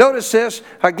 Notice this,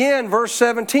 again, verse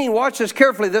 17. Watch this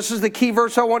carefully. This is the key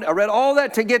verse I read all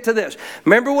that to get to this.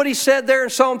 Remember what he said there in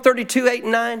Psalm 32, 8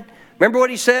 and 9? Remember what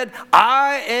he said?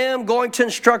 I am going to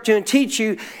instruct you and teach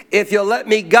you if you'll let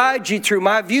me guide you through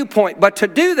my viewpoint. But to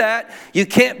do that, you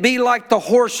can't be like the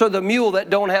horse or the mule that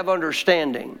don't have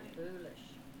understanding.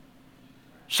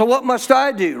 So what must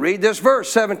I do? Read this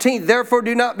verse, 17. Therefore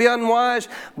do not be unwise,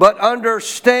 but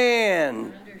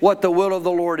understand what the will of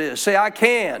the Lord is. Say, I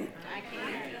can.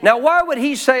 Now, why would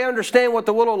he say understand what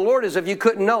the will of the Lord is if you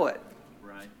couldn't know it?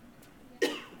 Right.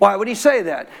 Why would he say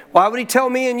that? Why would he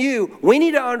tell me and you, we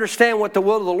need to understand what the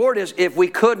will of the Lord is if we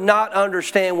could not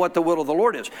understand what the will of the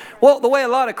Lord is? Well, the way a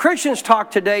lot of Christians talk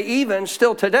today, even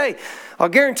still today, I'll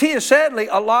guarantee you, sadly,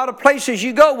 a lot of places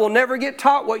you go will never get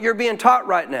taught what you're being taught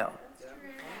right now.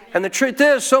 And the truth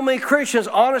is, so many Christians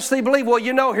honestly believe, well,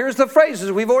 you know, here's the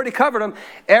phrases. We've already covered them.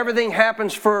 Everything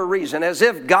happens for a reason. As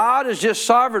if God is just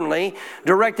sovereignly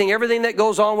directing everything that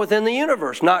goes on within the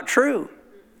universe. Not true.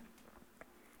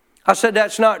 I said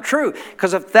that's not true.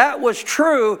 Because if that was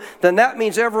true, then that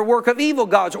means every work of evil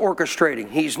God's orchestrating.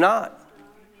 He's not.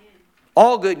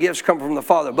 All good gifts come from the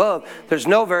Father above. There's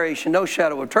no variation, no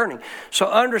shadow of turning. So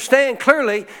understand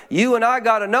clearly, you and I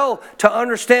got to know, to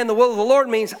understand the will of the Lord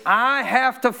means I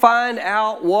have to find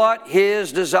out what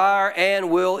his desire and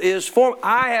will is for me.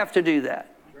 I have to do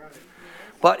that.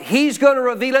 But he's going to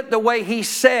reveal it the way he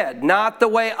said, not the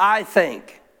way I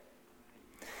think.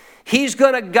 He's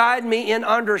going to guide me in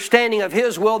understanding of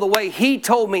his will the way he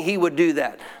told me he would do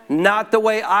that, not the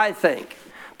way I think.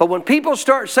 But when people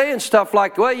start saying stuff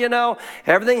like, well, you know,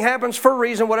 everything happens for a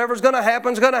reason. Whatever's going to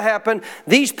happen is going to happen.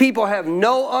 These people have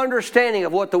no understanding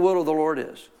of what the will of the Lord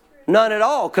is. None at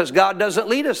all, because God doesn't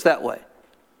lead us that way.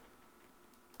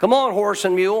 Come on, horse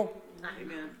and mule.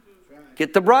 Amen.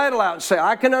 Get the bridle out and say,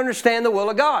 I can understand the will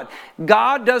of God.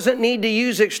 God doesn't need to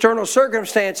use external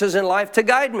circumstances in life to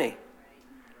guide me.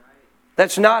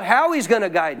 That's not how he's going to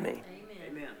guide me.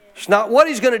 It's not what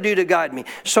he's going to do to guide me.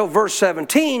 So verse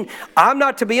 17, I'm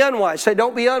not to be unwise. Say,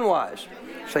 don't be unwise.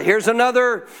 So here's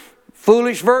another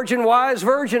foolish virgin, wise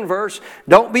virgin verse.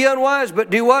 Don't be unwise, but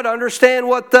do what? Understand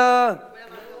what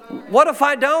if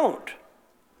I don't?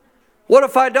 What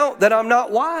if I don't? Then I'm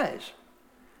not wise.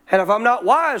 And if I'm not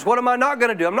wise, what am I not going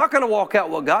to do? I'm not going to walk out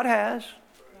what God has.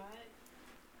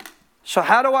 So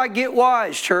how do I get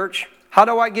wise, church? How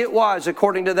do I get wise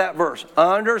according to that verse?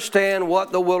 Understand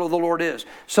what the will of the Lord is.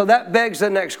 So that begs the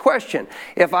next question.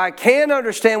 If I can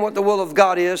understand what the will of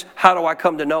God is, how do I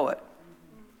come to know it?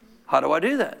 How do I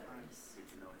do that?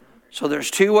 So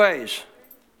there's 2 ways.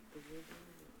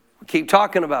 We keep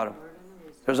talking about them.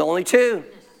 There's only 2.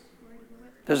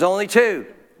 There's only 2.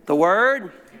 The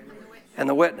Word and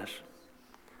the witness.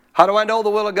 How do I know the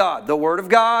will of God? The Word of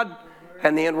God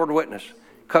and the inward witness.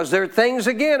 Because there are things,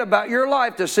 again, about your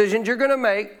life, decisions you're going to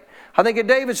make, I think of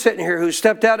David sitting here who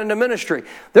stepped out into ministry.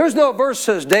 There's no verse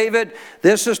that says, David,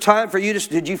 this is time for you to...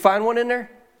 Did you find one in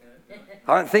there?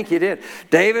 I don't think you did.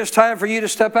 David, it's time for you to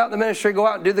step out in the ministry, go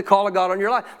out and do the call of God on your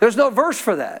life. There's no verse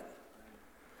for that.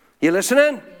 You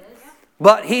listening? Yes.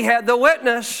 But he had the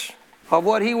witness of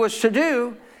what he was to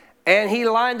do, and he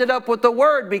lined it up with the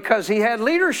Word because he had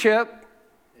leadership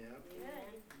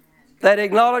that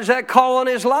acknowledged that call on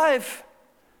his life.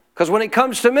 Because when it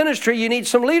comes to ministry, you need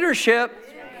some leadership.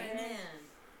 Amen.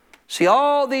 See,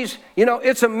 all these,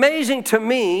 it's amazing to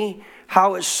me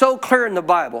how it's so clear in the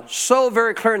Bible, so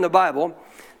very clear in the Bible,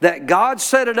 that God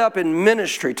set it up in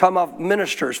ministry, talking about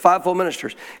ministers, fivefold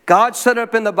ministers. God set it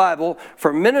up in the Bible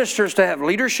for ministers to have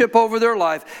leadership over their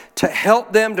life, to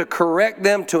help them, to correct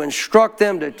them, to instruct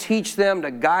them, to teach them,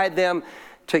 to guide them,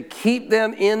 to keep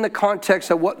them in the context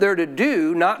of what they're to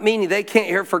do, not meaning they can't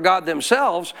hear for God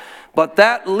themselves, but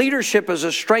that leadership is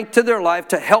a strength to their life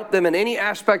to help them in any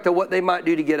aspect of what they might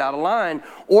do to get out of line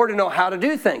or to know how to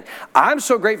do things. I'm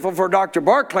so grateful for Dr.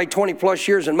 Barclay 20 plus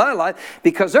years in my life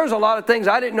because there's a lot of things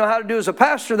I didn't know how to do as a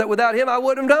pastor that without him I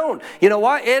wouldn't have known. You know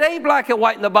why? It ain't black and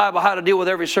white in the Bible how to deal with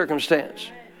every circumstance.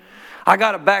 I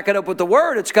got to back it up with the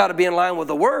Word. It's got to be in line with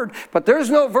the Word. But there's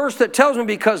no verse that tells me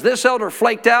because this elder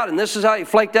flaked out and this is how he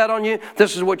flaked out on you,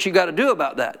 this is what you got to do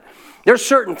about that. There's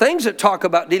certain things that talk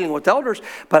about dealing with elders,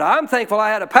 but I'm thankful I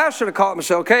had a pastor to call up and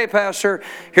say, okay, pastor,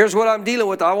 here's what I'm dealing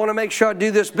with. I want to make sure I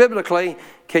do this biblically.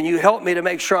 Can you help me to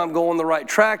make sure I'm going the right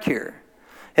track here?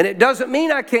 And it doesn't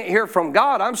mean I can't hear from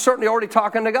God. I'm certainly already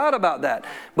talking to God about that.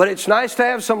 But it's nice to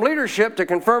have some leadership to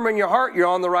confirm in your heart you're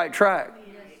on the right track.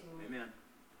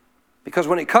 Because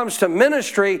when it comes to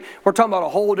ministry, we're talking about a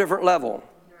whole different level.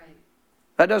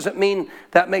 That doesn't mean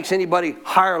that makes anybody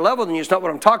higher level than you. It's not what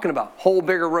I'm talking about. Whole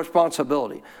bigger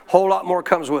responsibility. Whole lot more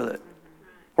comes with it.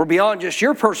 We're beyond just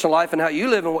your personal life and how you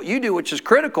live and what you do, which is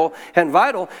critical and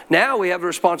vital. Now we have the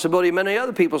responsibility of many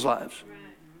other people's lives.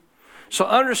 So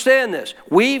understand this.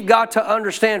 We've got to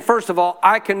understand, first of all,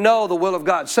 I can know the will of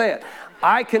God. Say it.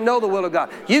 I can know the will of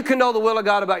God. You can know the will of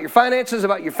God about your finances,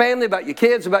 about your family, about your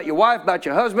kids, about your wife, about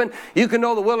your husband. You can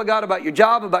know the will of God about your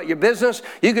job, about your business.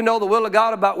 You can know the will of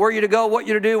God about where you're to go, what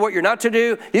you're to do, what you're not to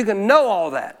do. You can know all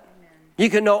that.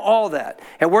 You can know all that.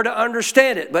 And we're to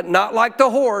understand it, but not like the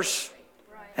horse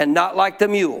and not like the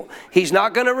mule. He's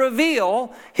not going to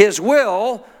reveal His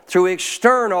will through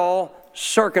external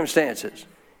circumstances.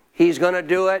 He's going to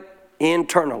do it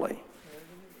internally.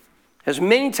 As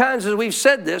many times as we've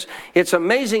said this, it's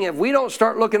amazing if we don't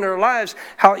start looking at our lives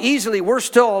how easily we're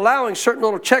still allowing certain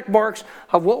little check marks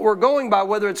of what we're going by,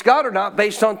 whether it's God or not,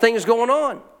 based on things going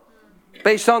on,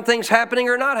 based on things happening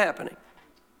or not happening.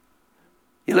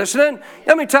 You listening?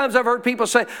 How many times I've heard people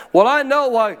say, well, I know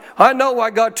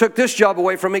why God took this job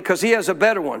away from me because He has a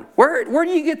better one. Where do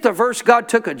you get the verse God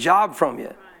took a job from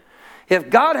you?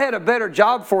 If God had a better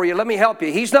job for you, let me help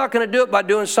you. He's not going to do it by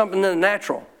doing something in the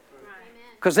natural.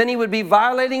 Because then He would be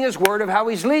violating His word of how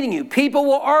He's leading you. People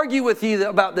will argue with you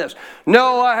about this.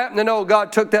 No, I happen to know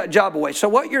God took that job away. So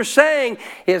what you're saying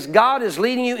is God is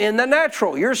leading you in the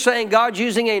natural. You're saying God's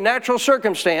using a natural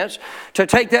circumstance to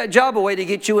take that job away to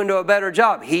get you into a better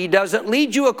job. He doesn't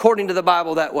lead you according to the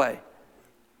Bible that way.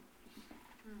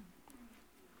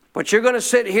 But you're going to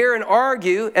sit here and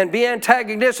argue and be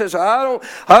antagonistic. I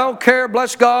don't care,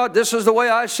 bless God, this is the way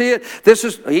I see it.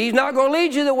 He's not going to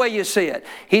lead you the way you see it.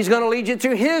 He's going to lead you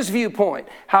through His viewpoint,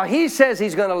 how He says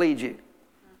He's going to lead you.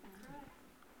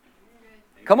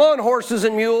 Come on, horses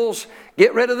and mules,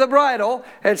 get rid of the bridle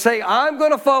and say, I'm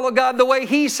going to follow God the way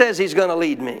He says He's going to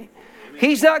lead me.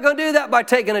 He's not going to do that by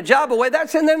taking a job away.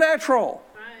 That's in the natural.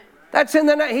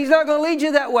 He's not going to lead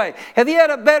you that way. If He had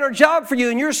a better job for you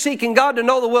and you're seeking God to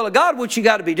know the will of God, which you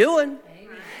got to be doing,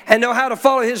 and know how to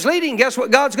follow His leading, guess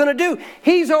what God's going to do?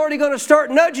 He's already going to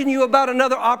start nudging you about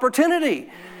another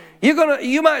opportunity.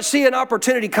 You might see an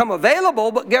opportunity come available,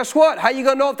 but guess what? How are you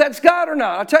going to know if that's God or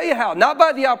not? I'll tell you how. Not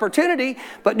by the opportunity,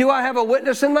 but do I have a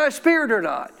witness in my spirit or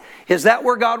not? Is that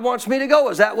where God wants me to go?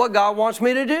 Is that what God wants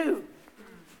me to do?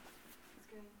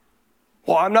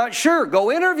 Well, I'm not sure.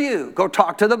 Go interview. Go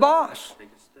talk to the boss.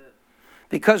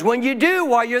 Because when you do,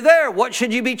 while you're there, what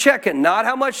should you be checking? Not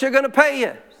how much they're going to pay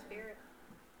you.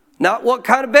 Not what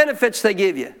kind of benefits they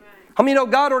give you. How many know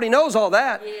God already knows all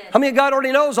that? How many God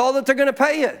already knows all that they're going to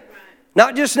pay you?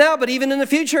 Not just now, but even in the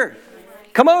future.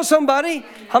 Come on, somebody.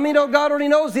 How many know God already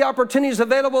knows the opportunities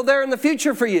available there in the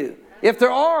future for you? If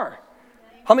there are.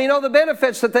 How many know the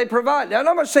benefits that they provide? Now,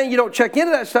 I'm not saying you don't check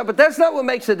into that stuff, but that's not what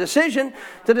makes a decision.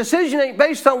 The decision ain't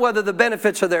based on whether the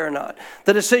benefits are there or not.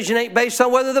 The decision ain't based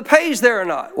on whether the pay's there or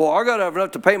not. Well, I got to have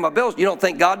enough to pay my bills. You don't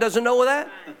think God doesn't know that?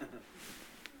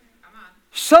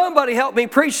 Somebody help me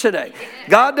preach today.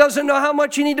 God doesn't know how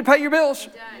much you need to pay your bills.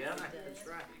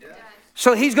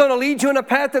 So He's going to lead you in a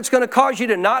path that's going to cause you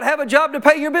to not have a job to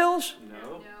pay your bills?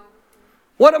 No.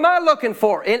 What am I looking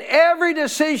for? In every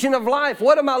decision of life,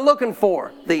 what am I looking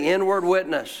for? The inward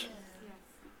witness.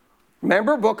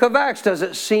 Remember, Book of Acts, does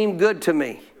it seem good to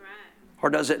me? Or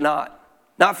does it not?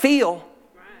 Not feel.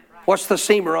 What's the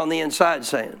seamer on the inside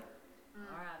saying?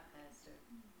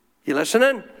 You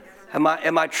listening? Am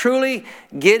I truly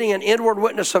getting an inward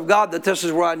witness of God that this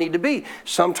is where I need to be?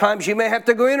 Sometimes you may have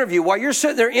to go interview. While you're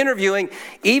sitting there interviewing,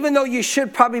 even though you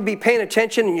should probably be paying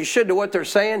attention and you should to what they're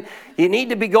saying, you need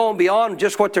to be going beyond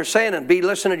just what they're saying and be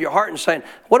listening to your heart and saying,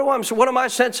 what am I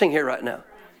sensing here right now?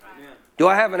 Do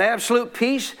I have an absolute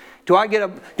peace? Do I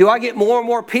get more and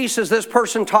more peace as this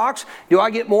person talks? Do I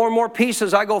get more and more peace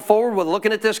as I go forward with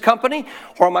looking at this company?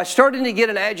 Or am I starting to get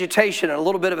an agitation and a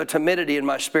little bit of a timidity in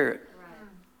my spirit?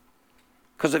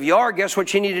 Because if you are, guess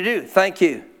what you need to do? Thank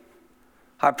you.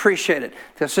 I appreciate it.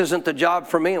 This isn't the job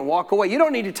for me, and walk away. You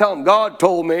don't need to tell them, God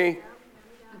told me.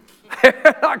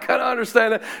 I kind of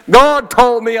understand that. God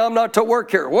told me I'm not to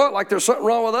work here. What, like there's something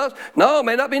wrong with us? No,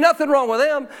 may not be nothing wrong with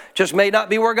them. Just may not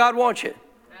be where God wants you.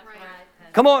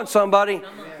 Come on, somebody.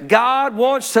 God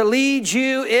wants to lead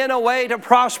you in a way to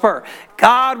prosper.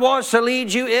 God wants to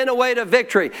lead you in a way to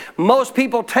victory. Most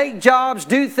people take jobs,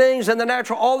 do things in the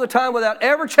natural all the time without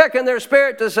ever checking their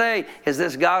spirit to say, is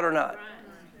this God or not?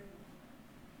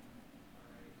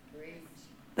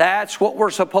 That's what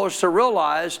we're supposed to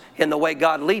realize in the way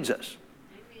God leads us.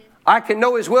 I can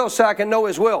know His will, so I can know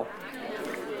His will.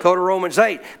 Go to Romans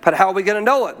 8. But how are we going to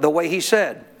know it? The way He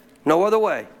said. No other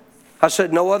way. I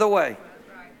said no other way.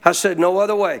 I said no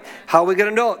other way. How are we going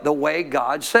to know it? The way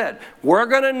God said. We're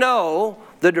going to know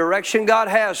the direction God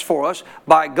has for us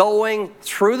by going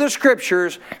through the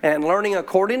Scriptures and learning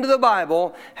according to the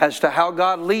Bible as to how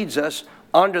God leads us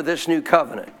under this new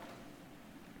covenant.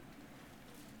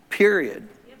 Period.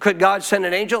 Could God send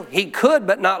an angel? He could,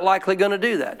 but not likely going to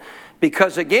do that.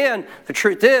 Because again, the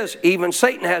truth is, even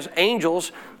Satan has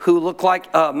angels who look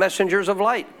like messengers of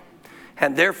light.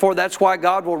 And therefore, that's why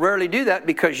God will rarely do that,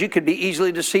 because you could be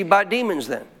easily deceived by demons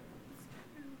then.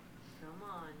 Come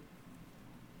on.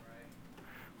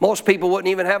 Most people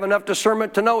wouldn't even have enough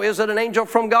discernment to know, is it an angel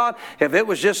from God? If it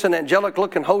was just an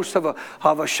angelic-looking host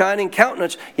of a shining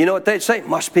countenance, you know what they'd say?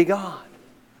 Must be God.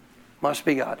 Must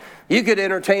be God. You could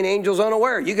entertain angels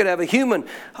unaware. You could have a human,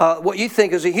 what you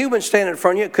think is a human standing in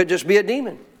front of you. It could just be a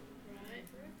demon.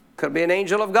 Could be an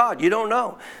angel of God. You don't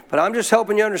know. But I'm just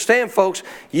helping you understand, folks,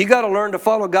 you got to learn to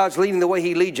follow God's leading the way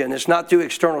He leads you, and it's not through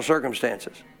external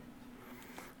circumstances.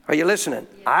 Are you listening?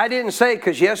 I didn't say,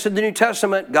 because yes, in the New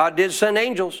Testament, God did send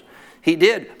angels. He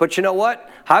did. But you know what?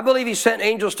 I believe He sent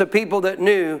angels to people that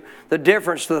knew the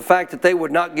difference to the fact that they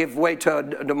would not give way to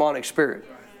a demonic spirit.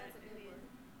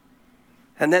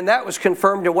 And then that was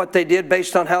confirmed in what they did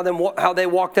based on how they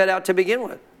walked that out to begin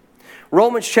with.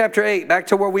 Romans chapter 8, back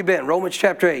to where we've been. Romans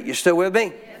chapter 8. You still with me?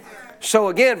 Yes, sir. So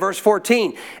again, verse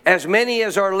 14. As many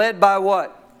as are led by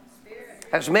what? Spirit.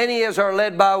 As many as are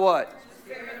led by what?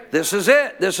 Spirit. This is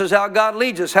it. This is how God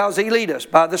leads us. How does He lead us?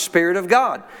 By the Spirit of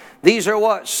God. These are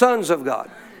what? Sons of God.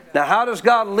 Now, how does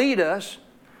God lead us?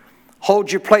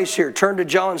 Hold your place here. Turn to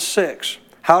John 6.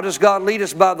 How does God lead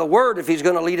us by the Word if He's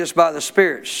going to lead us by the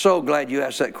Spirit? So glad you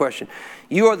asked that question.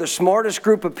 You are the smartest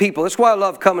group of people. That's why I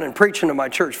love coming and preaching to my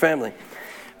church family.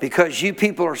 Because you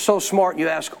people are so smart and you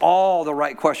ask all the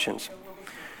right questions.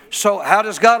 So how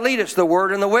does God lead us? The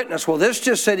Word and the witness. Well, this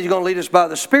just said He's going to lead us by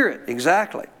the Spirit.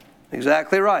 Exactly.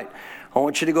 Exactly right. I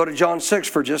want you to go to John 6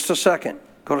 for just a second.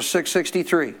 Go to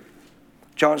 6:63.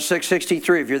 John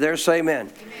 6:63. If you're there, say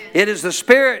amen. Amen. It is the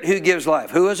Spirit who gives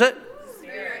life. Who is it?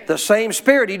 The same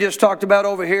Spirit He just talked about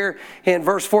over here in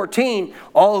verse 14.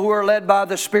 All who are led by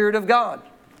the Spirit of God.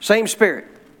 Same Spirit.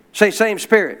 Say same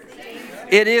Spirit.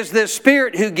 It is this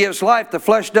Spirit who gives life. The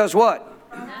flesh does what?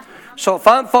 So if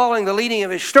I'm following the leading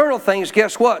of external things,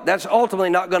 guess what? That's ultimately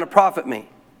not going to profit me.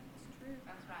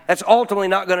 That's ultimately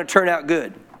not going to turn out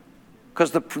good.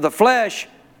 Because the flesh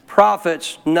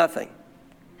profits nothing.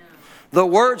 The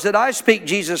words that I speak,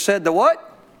 Jesus said, the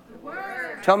what? The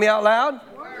Word. Tell me out loud.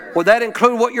 Would that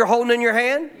include what you're holding in your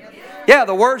hand? Yeah,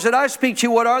 the words that I speak to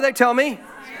you, what are they? Tell me.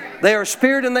 They are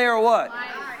spirit and they are what?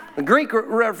 The Greek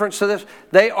reference to this,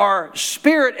 they are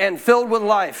spirit and filled with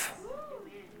life.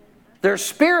 They're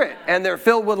spirit and they're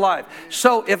filled with life.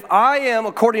 So if I am,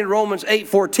 according to Romans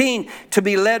 8:14, to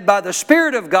be led by the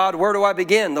Spirit of God, where do I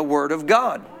begin? The Word of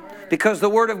God. Because the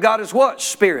Word of God is what?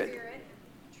 Spirit.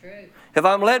 If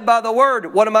I'm led by the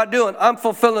Word, what am I doing? I'm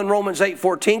fulfilling Romans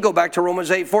 8:14. Go back to Romans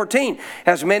 8:14.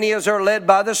 As many as are led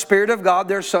by the Spirit of God,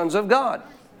 they're sons of God.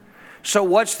 So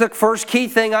what's the first key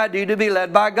thing I do to be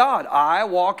led by God? I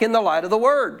walk in the light of the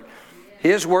Word.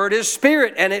 His Word is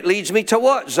spirit, and it leads me to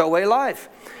what? Zoe life.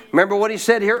 Remember what he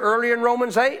said here earlier in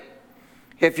Romans 8?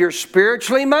 If you're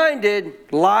spiritually minded,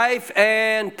 life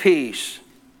and peace.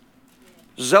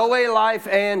 Zoe, life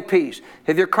and peace.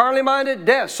 If you're carnally minded,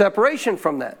 death, separation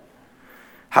from that.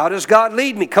 How does God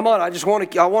lead me? Come on, I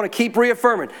want to keep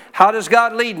reaffirming. How does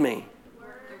God lead me?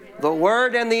 The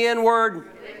Word and the inward.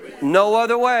 No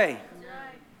other way.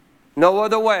 No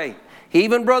other way.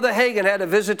 Even Brother Hagin had a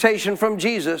visitation from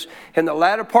Jesus in the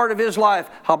latter part of his life.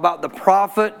 How about the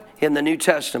prophet in the New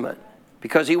Testament?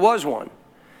 Because he was one.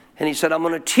 And he said, I'm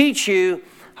going to teach you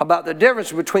about the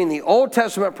difference between the Old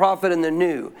Testament prophet and the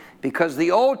New. Because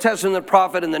the Old Testament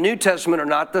prophet and the New Testament are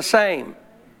not the same.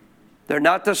 They're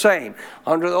not the same.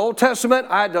 Under the Old Testament,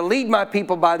 I had to lead my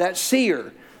people by that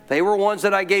seer. They were ones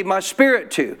that I gave my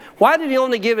spirit to. Why did he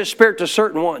only give his spirit to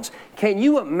certain ones? Can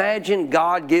you imagine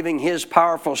God giving his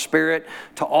powerful spirit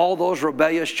to all those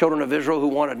rebellious children of Israel who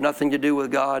wanted nothing to do with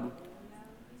God?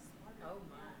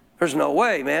 There's no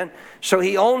way, man. So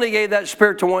he only gave that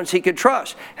spirit to ones he could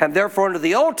trust. And therefore, under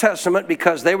the Old Testament,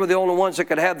 because they were the only ones that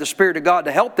could have the Spirit of God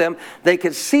to help them, they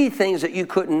could see things that you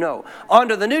couldn't know.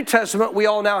 Under the New Testament, we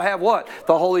all now have what?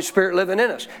 The Holy Spirit living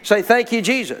in us. Say, thank you,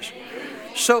 Jesus.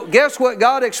 So guess what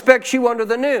God expects you under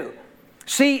the New?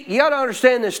 See, you got to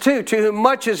understand this too. To whom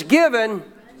much is given,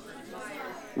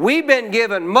 we've been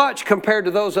given much compared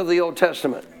to those of the Old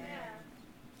Testament.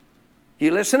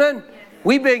 You listening?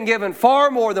 We've been given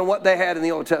far more than what they had in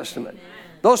the Old Testament.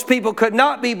 Those people could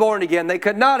not be born again. They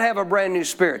could not have a brand new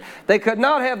spirit. They could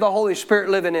not have the Holy Spirit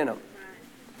living in them.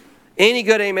 Any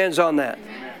good amens on that?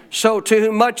 So to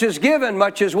whom much is given,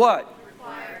 much is what?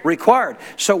 Required.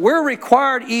 So we're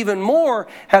required even more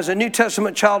as a New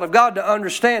Testament child of God to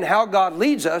understand how God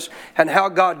leads us and how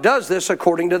God does this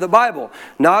according to the Bible,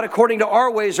 not according to our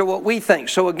ways or what we think.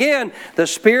 So again, the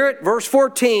Spirit, verse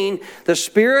 14, the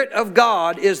Spirit of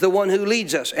God is the one who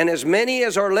leads us. And as many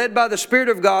as are led by the Spirit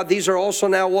of God, these are also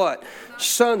now what?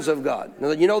 Sons of God.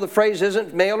 Now, you know the phrase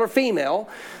isn't male or female.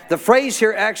 The phrase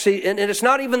here actually, and it's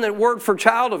not even the word for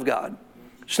child of God.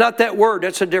 It's not that word.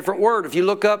 That's a different word. If you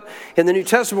look up in the New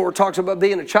Testament where it talks about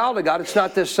being a child of God, it's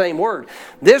not this same word.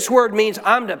 This word means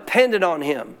I'm dependent on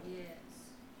Him.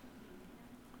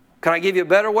 Can I give you a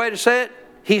better way to say it?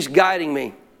 He's guiding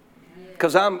me.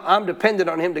 Because I'm dependent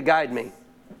on Him to guide me.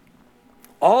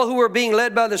 All who are being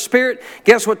led by the Spirit,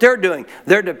 guess what they're doing?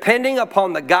 They're depending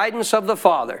upon the guidance of the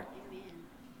Father.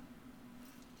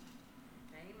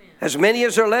 As many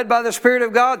as are led by the Spirit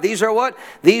of God, these are what?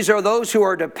 These are those who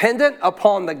are dependent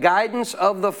upon the guidance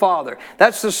of the Father.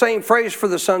 That's the same phrase for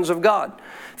the sons of God.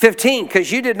 15,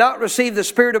 because you did not receive the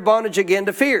spirit of bondage again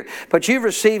to fear, but you've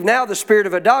received now the spirit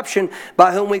of adoption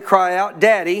by whom we cry out,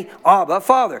 Daddy, Abba,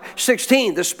 Father.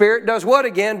 16, the Spirit does what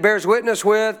again? Bears witness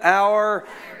with our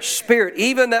spirit,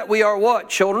 even that we are what?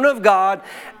 Children of God,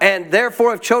 and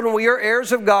therefore if children we are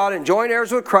heirs of God and joint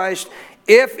heirs with Christ,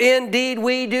 if indeed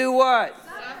we do what?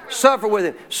 Suffer with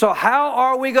Him. So how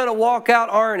are we going to walk out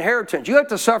our inheritance? You have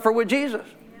to suffer with Jesus.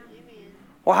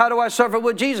 Well, how do I suffer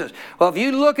with Jesus? Well, if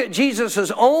you look at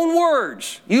Jesus' own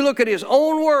words, you look at His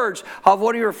own words of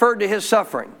what He referred to His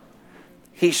suffering.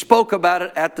 He spoke about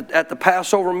it at the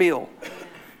Passover meal.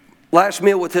 Last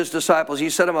meal with His disciples. He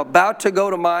said, I'm about to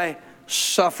go to my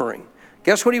suffering.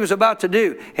 Guess what He was about to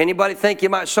do? Anybody think you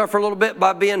might suffer a little bit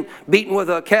by being beaten with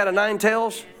a cat of nine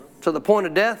tails to the point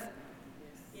of death?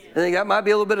 You think that might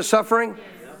be a little bit of suffering?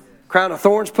 Crown of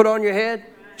thorns put on your head?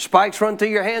 Spikes run through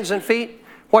your hands and feet?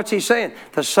 What's He saying?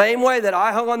 The same way that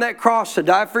I hung on that cross to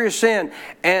die for your sin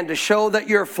and to show that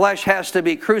your flesh has to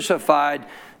be crucified,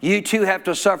 you too have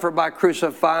to suffer by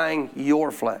crucifying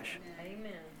your flesh.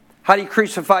 Amen. How do you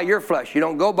crucify your flesh? You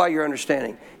don't go by your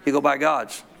understanding. You go by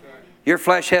God's. Your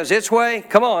flesh has its way.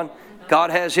 Come on. God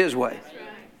has His way.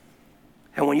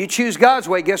 And when you choose God's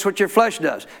way, guess what your flesh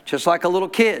does? Just like a little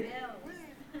kid.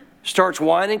 Starts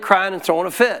whining, crying, and throwing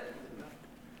a fit.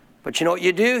 But you know what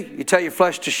you do? You tell your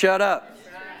flesh to shut up.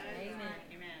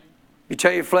 You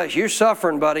tell your flesh, you're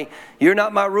suffering, buddy. You're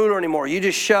not my ruler anymore. You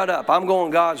just shut up. I'm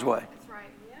going God's way.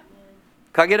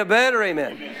 Can I get a better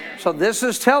amen? So this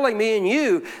is telling me and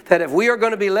you that if we are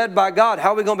going to be led by God,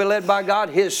 how are we going to be led by God?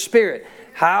 His Spirit.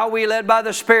 How are we led by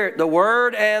the Spirit? The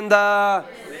Word and the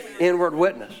inward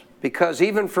witness. Because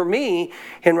even for me,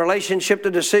 in relationship to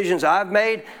decisions I've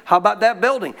made, how about that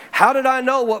building? How did I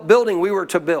know what building we were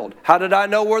to build? How did I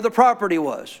know where the property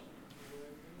was?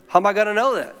 How am I going to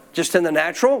know that? Just in the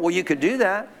natural? Well, you could do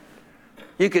that.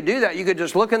 You could do that. You could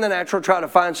just look in the natural, try to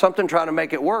find something, try to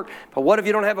make it work. But what if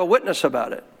you don't have a witness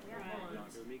about it?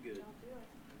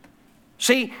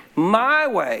 See, my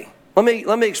way Let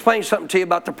me explain something to you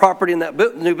about the property in that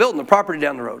new building, the property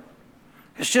down the road.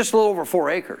 It's just a little over 4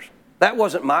 acres. That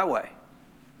wasn't my way.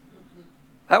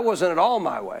 That wasn't at all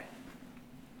my way.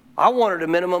 I wanted a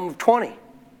minimum of 20.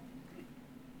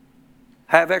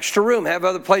 Have extra room, have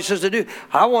other places to do.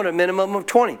 I want a minimum of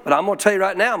 20. But I'm going to tell you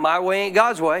right now, my way ain't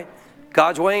God's way.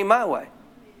 God's way ain't my way.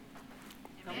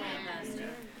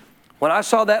 When I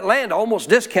saw that land, I almost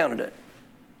discounted it.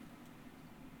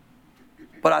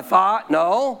 But I thought,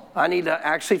 no, I need to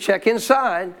actually check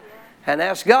inside and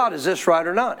ask God, is this right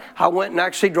or not? I went and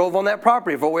actually drove on that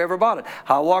property before we ever bought it.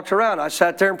 I walked around. I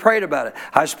sat there and prayed about it.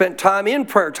 I spent time in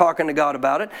prayer talking to God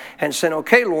about it and saying,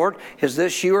 okay, Lord, is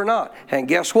this you or not? And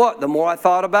guess what? The more I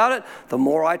thought about it, the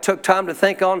more I took time to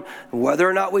think on whether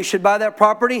or not we should buy that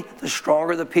property, the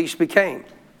stronger the peace became.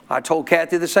 I told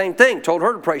Kathy the same thing. Told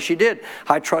her to pray. She did.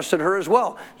 I trusted her as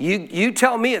well. You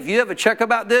tell me if you have a check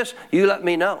about this, you let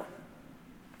me know.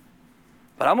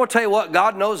 But I'm going to tell you what,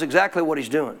 God knows exactly what He's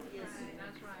doing.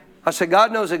 I said,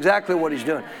 God knows exactly what He's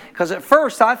doing. Because at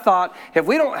first I thought, if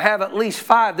we don't have at least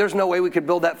 5, there's no way we could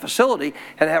build that facility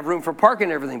and have room for parking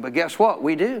and everything. But guess what?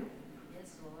 We do.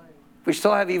 Yes, Lord. We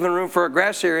still have even room for a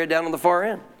grass area down on the far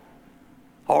end.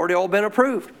 Already all been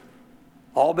approved.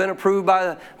 All been approved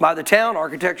by the town.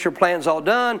 Architecture plans all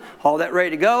done. All that ready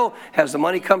to go. As the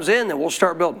money comes in, then we'll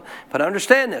start building. But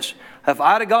understand this. If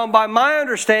I'd have gone by my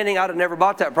understanding, I'd have never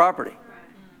bought that property.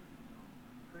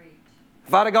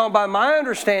 If I'd have gone by my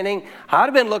understanding, I'd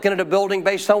have been looking at a building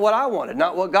based on what I wanted,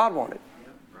 not what God wanted.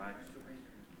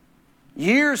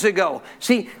 Years ago.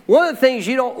 See, one of the things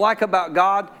you don't like about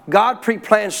God, God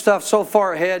pre-plans stuff so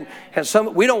far ahead,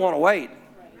 and we don't want to wait.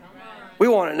 We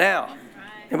want it now.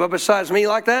 Anybody besides me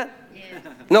like that?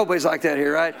 Nobody's like that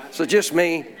here, right? So just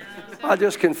me. I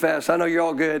just confess. I know you're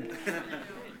all good.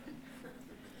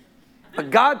 But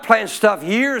God plans stuff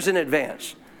years in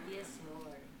advance.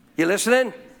 You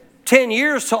listening? 10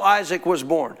 years till Isaac was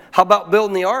born. How about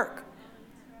building the ark?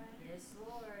 Yes,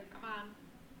 Lord. Come on.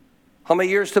 How many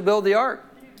years to build the ark?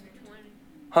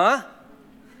 Huh?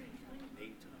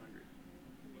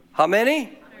 How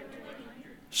many?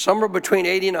 Somewhere between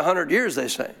 80 and 100 years, they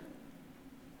say.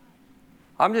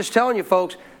 I'm just telling you,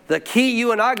 folks, the key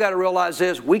you and I got to realize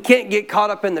is we can't get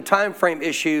caught up in the time frame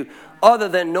issue other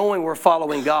than knowing we're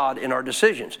following God in our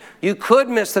decisions. You could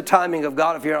miss the timing of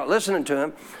God if you're not listening to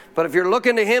Him. But if you're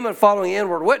looking to Him and following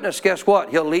inward witness, guess what?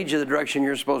 He'll lead you the direction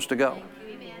you're supposed to go.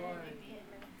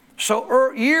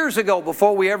 So years ago,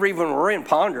 before we ever even were in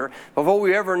Ponder, before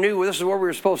we ever knew this is where we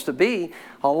were supposed to be,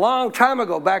 a long time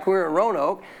ago, back when we were in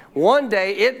Roanoke, one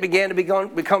day it began to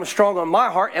become strong on my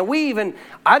heart. And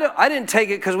I didn't take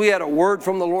it because we had a word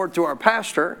from the Lord through our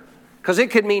pastor, because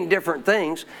it could mean different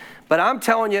things. But I'm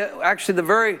telling you, actually,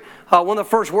 one of the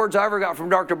first words I ever got from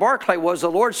Dr. Barclay was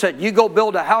the Lord said, you go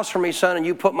build a house for me, son, and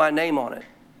you put my name on it.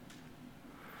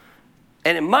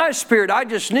 And in my spirit, I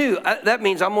just knew that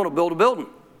means I'm going to build a building.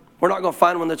 We're not going to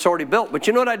find one that's already built. But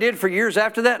you know what I did for years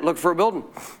after that? Look for a building.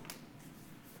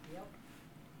 Yep.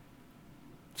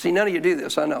 See, none of you do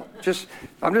this, I know.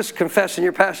 I'm just confessing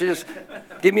your pastor. Just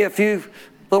give me a few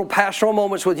little pastoral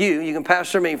moments with you. You can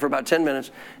pastor me for about 10 minutes,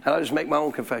 and I'll just make my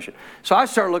own confession. So I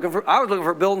was looking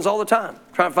for buildings all the time,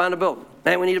 trying to find a building.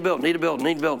 Man, we need a building, need a building,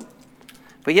 need a building.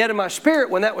 But yet in my spirit,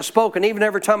 when that was spoken, even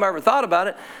every time I ever thought about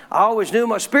it, I always knew in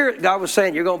my spirit, God was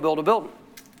saying, you're going to build a building.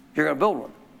 You're going to build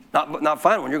one. Not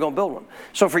find one, you're going to build one.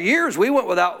 So for years, we went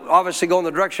without obviously going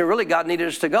the direction really God needed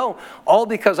us to go, all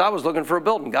because I was looking for a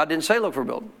building. God didn't say look for a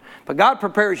building. But God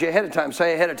prepares you ahead of time,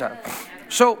 say ahead of time.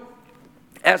 So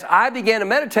as I began to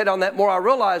meditate on that more, I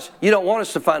realized you don't want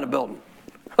us to find a building.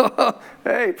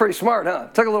 Hey, pretty smart, huh?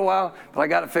 Took a little while, but I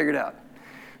got it figured out.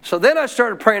 So then I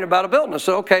started praying about a building. I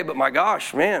said, okay, but my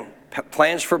gosh, man,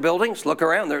 plans for buildings? Look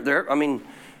around. I mean,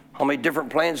 how many different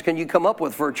plans can you come up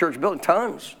with for a church building?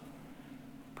 Tons.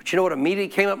 But you know what immediately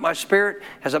came up in my spirit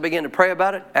as I began to pray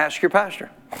about it? Ask your pastor.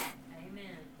 Amen.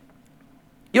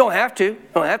 You don't have to. You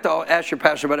don't have to ask your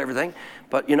pastor about everything.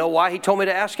 But you know why he told me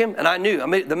to ask him? And I knew. I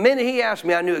mean, the minute he asked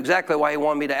me, I knew exactly why he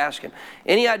wanted me to ask him.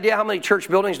 Any idea how many church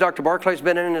buildings Dr. Barclay's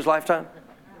been in his lifetime?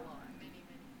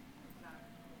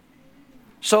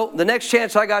 So the next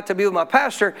chance I got to be with my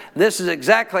pastor, this is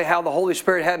exactly how the Holy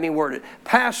Spirit had me worded.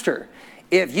 Pastor,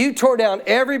 if you tore down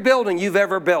every building you've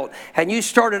ever built and you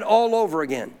started all over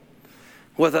again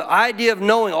with the idea of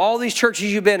knowing all these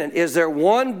churches you've been in, is there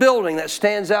one building that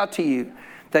stands out to you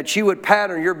that you would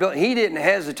pattern your building? He didn't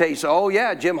hesitate. He said, oh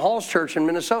yeah, Jim Hall's church in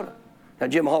Minnesota. Now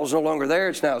Jim Hall's no longer there.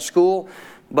 It's now a school,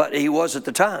 but he was at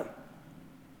the time.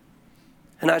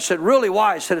 And I said, really,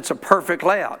 why? He said, it's a perfect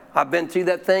layout. I've been through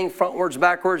that thing frontwards,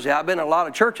 backwards. Yeah, I've been in a lot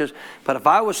of churches. But if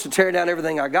I was to tear down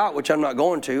everything I got, which I'm not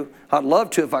going to, I'd love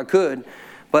to if I could.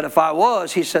 But if I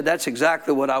was, he said, that's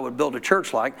exactly what I would build a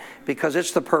church like, because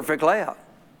it's the perfect layout.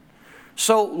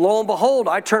 So lo and behold,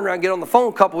 I turned around and get on the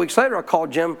phone a couple weeks later. I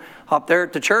called Jim up there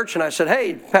at the church, and I said,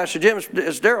 hey, Pastor Jim,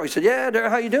 it's Daryl. He said, yeah, Daryl,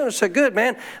 how you doing? I said, good,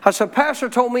 man. I said, Pastor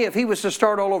told me if he was to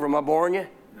start all over, am I boring you?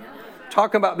 No.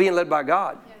 Talking about being led by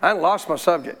God. I hadn't lost my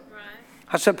subject.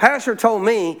 I said, Pastor told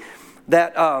me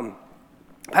that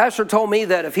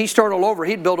if he started all over,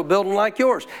 he'd build a building like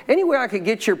yours. Anywhere I could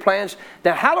get your plans.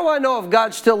 Now, how do I know if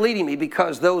God's still leading me?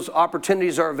 Because those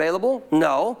opportunities are available?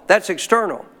 No, that's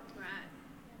external.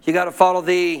 You got to follow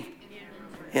the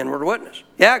inward witness.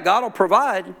 Yeah, God will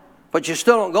provide, but you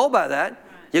still don't go by that.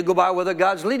 You go by whether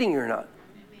God's leading you or not.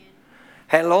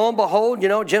 And lo and behold,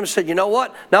 Jim said, you know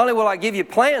what? Not only will I give you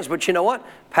plans, but you know what?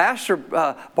 Pastor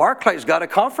Barclay's got a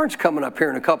conference coming up here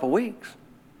in a couple weeks.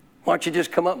 Why don't you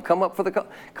just come to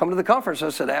the conference? I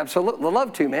said, absolutely,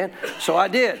 love to, man. So I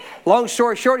did. Long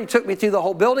story short, he took me through the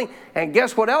whole building. And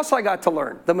guess what else I got to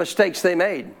learn? The mistakes they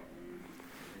made.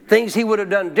 Things he would have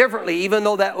done differently, even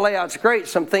though that layout's great,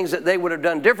 some things that they would have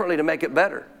done differently to make it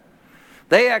better.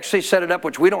 They actually set it up,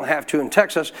 which we don't have to in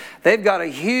Texas. They've got a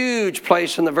huge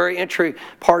place in the very entry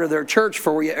part of their church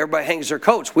for where everybody hangs their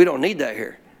coats. We don't need that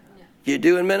here. You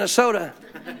do in Minnesota,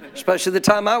 especially the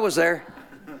time I was there.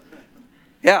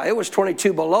 Yeah, it was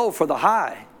 22 below for the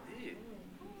high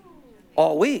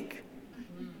all week.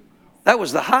 That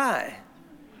was the high.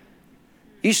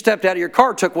 You stepped out of your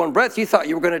car, took one breath, you thought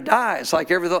you were going to die. It's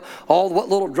like all what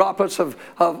little droplets of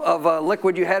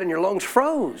liquid you had in your lungs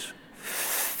froze.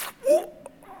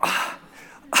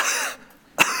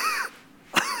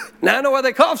 Now I know why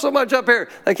they cough so much up here.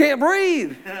 They can't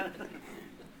breathe.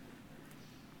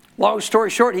 Long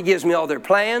story short, he gives me all their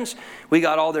plans. We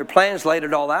got all their plans, laid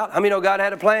it all out. How many know God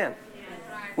had a plan?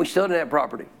 We still didn't have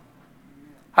property.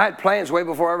 I had plans way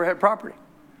before I ever had property.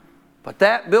 But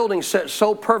that building set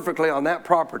so perfectly on that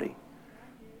property.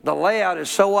 The layout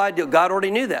is so ideal. God already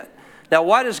knew that. Now,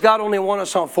 why does God only want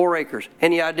us on 4 acres?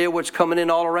 Any idea what's coming in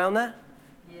all around that?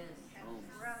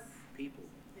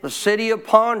 The city of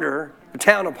Ponder, the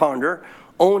town of Ponder,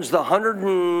 owns the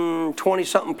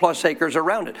 120-something plus acres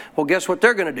around it. Well, guess what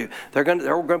they're going to do? They're going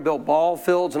to build ball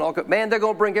fields and all. Man, they're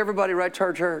going to bring everybody right to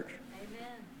our church. Amen.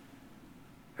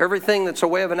 Everything that's a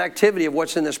way of an activity of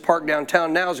what's in this park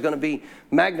downtown now is going to be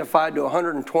magnified to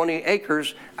 120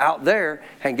 acres out there.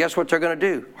 And guess what they're going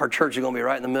to do? Our church is going to be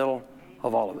right in the middle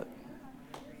of all of it.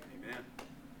 Amen.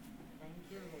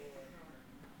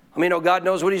 I mean, God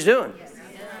knows what He's doing.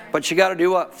 But you got to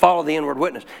do what? Follow the inward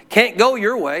witness. Can't go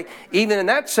your way. Even in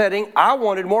that setting, I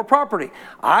wanted more property.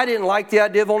 I didn't like the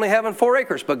idea of only having 4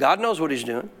 acres, but God knows what He's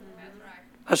doing.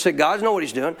 I said, God knows what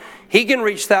He's doing. He can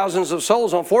reach thousands of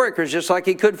souls on 4 acres just like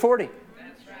He could 40.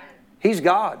 He's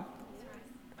God.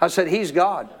 I said, He's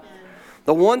God.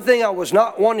 The one thing I was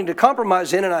not wanting to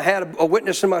compromise in, and I had a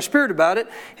witness in my spirit about it,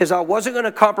 is I wasn't going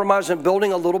to compromise in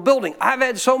building a little building. I've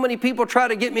had so many people try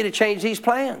to get me to change these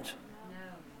plans.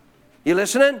 You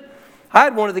listening? I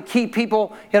had one of the key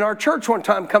people in our church one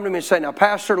time come to me and say, now,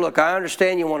 Pastor, look, I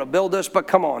understand you want to build this, but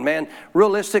come on, man.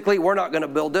 Realistically, we're not going to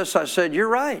build this. I said, you're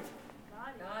right.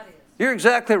 You're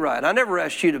exactly right. I never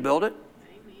asked you to build it.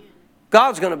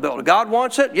 God's going to build it. God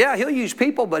wants it. Yeah, He'll use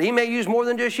people, but He may use more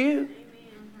than just you.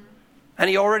 And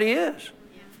He already is.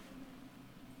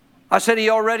 I said, He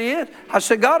already is. I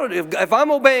said, God, if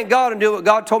I'm obeying God and do what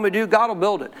God told me to do, God will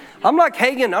build it. I'm like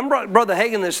Hagin. I'm Brother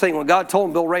Hagin this thing when God told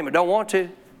him, Bill Raymond, don't want to.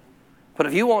 But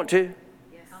if you want to,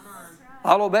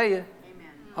 I'll obey you.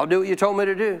 I'll do what you told me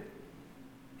to do.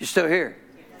 You're still here.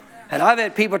 And I've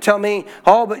had people tell me,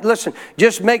 oh, but listen,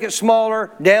 just make it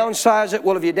smaller, downsize it.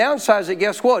 Well, if you downsize it,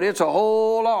 guess what? It's a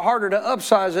whole lot harder to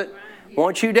upsize it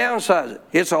once you downsize it.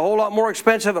 It's a whole lot more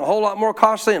expensive and a whole lot more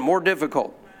costly and more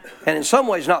difficult. And in some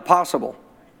ways not possible.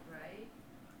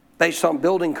 Based on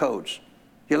building codes.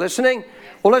 You listening?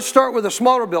 Well, let's start with a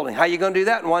smaller building. How are you going to do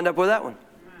that and wind up with that one?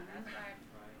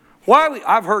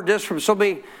 I've heard this from so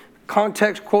many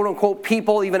context, quote unquote,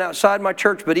 people, even outside my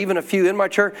church, but even a few in my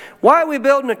church. Why are we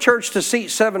building a church to seat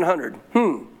 700?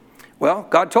 Well,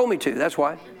 God told me to. That's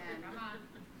why.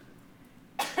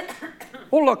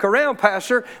 Well, look around,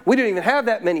 Pastor. We didn't even have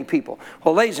that many people.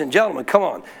 Well, ladies and gentlemen, come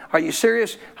on. Are you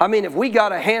serious? I mean, if we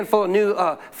got a handful of new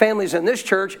families in this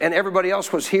church and everybody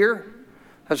else was here,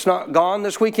 that's not gone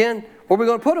this weekend, where are we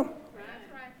going to put them?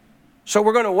 So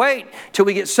we're going to wait till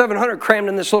we get 700 crammed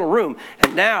in this little room.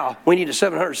 And now we need a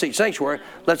 700-seat sanctuary.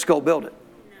 Let's go build it.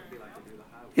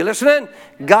 You listening?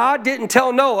 God didn't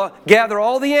tell Noah, gather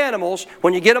all the animals.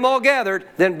 When you get them all gathered,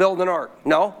 then build an ark.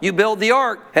 No, you build the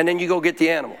ark and then you go get the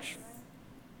animals.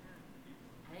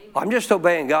 I'm just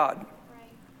obeying God.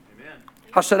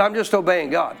 I said, I'm just obeying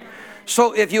God.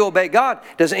 So if you obey God,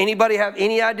 does anybody have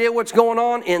any idea what's going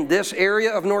on in this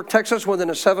area of North Texas within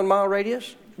a 7-mile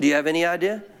radius? Do you have any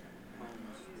idea?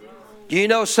 Do you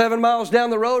know 7 miles down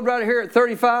the road right here at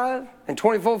 35 and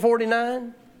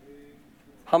 2449?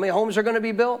 How many homes are going to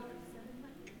be built?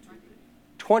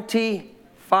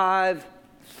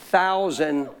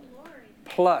 25,000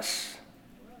 plus.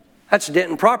 That's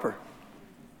Denton proper.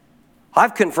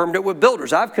 I've confirmed it with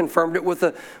builders. I've confirmed it with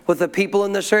the people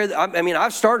in this area. I mean,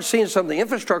 I've started seeing some of the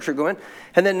infrastructure going,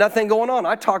 and then nothing going on.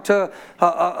 I talked to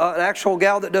an actual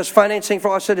gal that does financing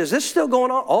for. I said, "Is this still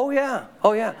going on?" "Oh yeah,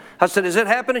 oh yeah." I said, "Is it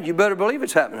happening?" "You better believe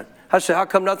it's happening." I said, "How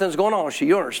come nothing's going on?" She,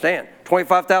 "You don't understand.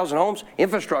 25,000 homes,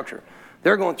 infrastructure.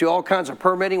 They're going through all kinds of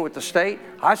permitting with the state.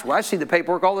 I see the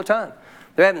paperwork all the time.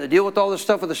 They're having to deal with all this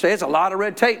stuff with the state. It's a lot of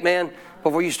red tape, man,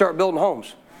 before you start building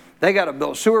homes. They got to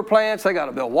build sewer plants. They got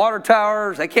to build water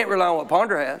towers. They can't rely on what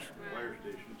Ponder has."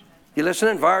 You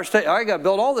listening? Fire station. I got to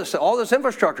build all this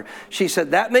infrastructure. She said,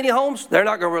 that many homes, they're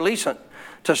not going to release it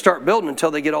to start building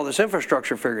until they get all this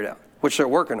infrastructure figured out, which they're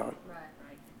working on.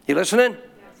 You listening?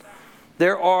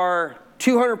 There are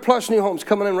 200 plus new homes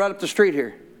coming in right up the street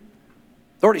here.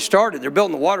 They already started. They're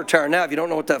building the water tower now. If you don't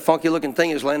know what that funky looking thing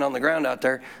is laying on the ground out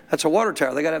there, that's a water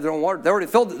tower. They got to have their own water. They already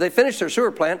filled it. They finished their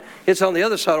sewer plant. It's on the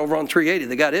other side over on 380.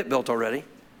 They got it built already.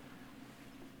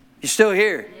 You still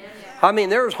here? Yeah. I mean,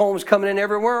 there's homes coming in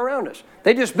everywhere around us.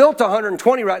 They just built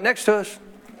 120 right next to us.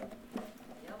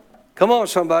 Come on,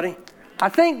 somebody. I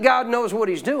think God knows what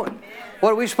He's doing.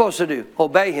 What are we supposed to do?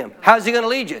 Obey Him. How's He going to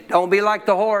lead you? Don't be like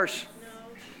the horse.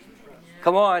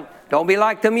 Come on. Don't be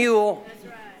like the mule.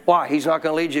 Why? He's not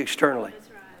going to lead you externally.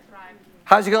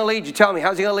 How's He going to lead you? Tell me.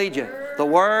 How's He going to lead you? The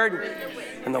Word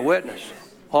and the witness.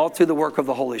 All through the work of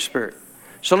the Holy Spirit.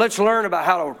 So let's learn about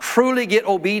how to truly get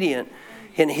obedient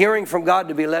in hearing from God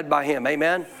to be led by Him.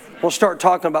 Amen? We'll start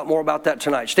talking about more about that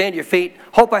tonight. Stand to your feet.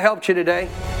 Hope I helped you today.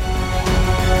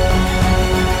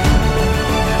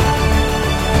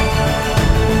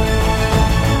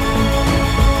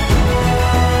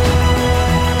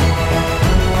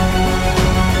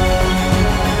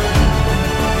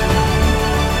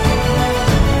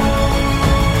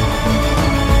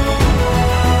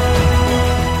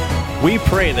 We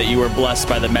pray that you were blessed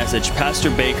by the message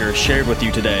Pastor Baker shared with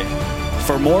you today.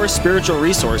 For more spiritual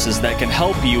resources that can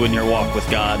help you in your walk with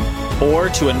God, or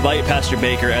to invite Pastor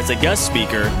Baker as a guest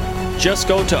speaker, just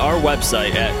go to our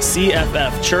website at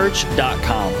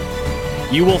cffchurch.com.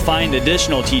 You will find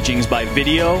additional teachings by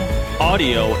video,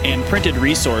 audio, and printed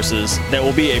resources that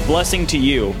will be a blessing to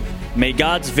you. May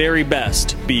God's very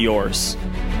best be yours.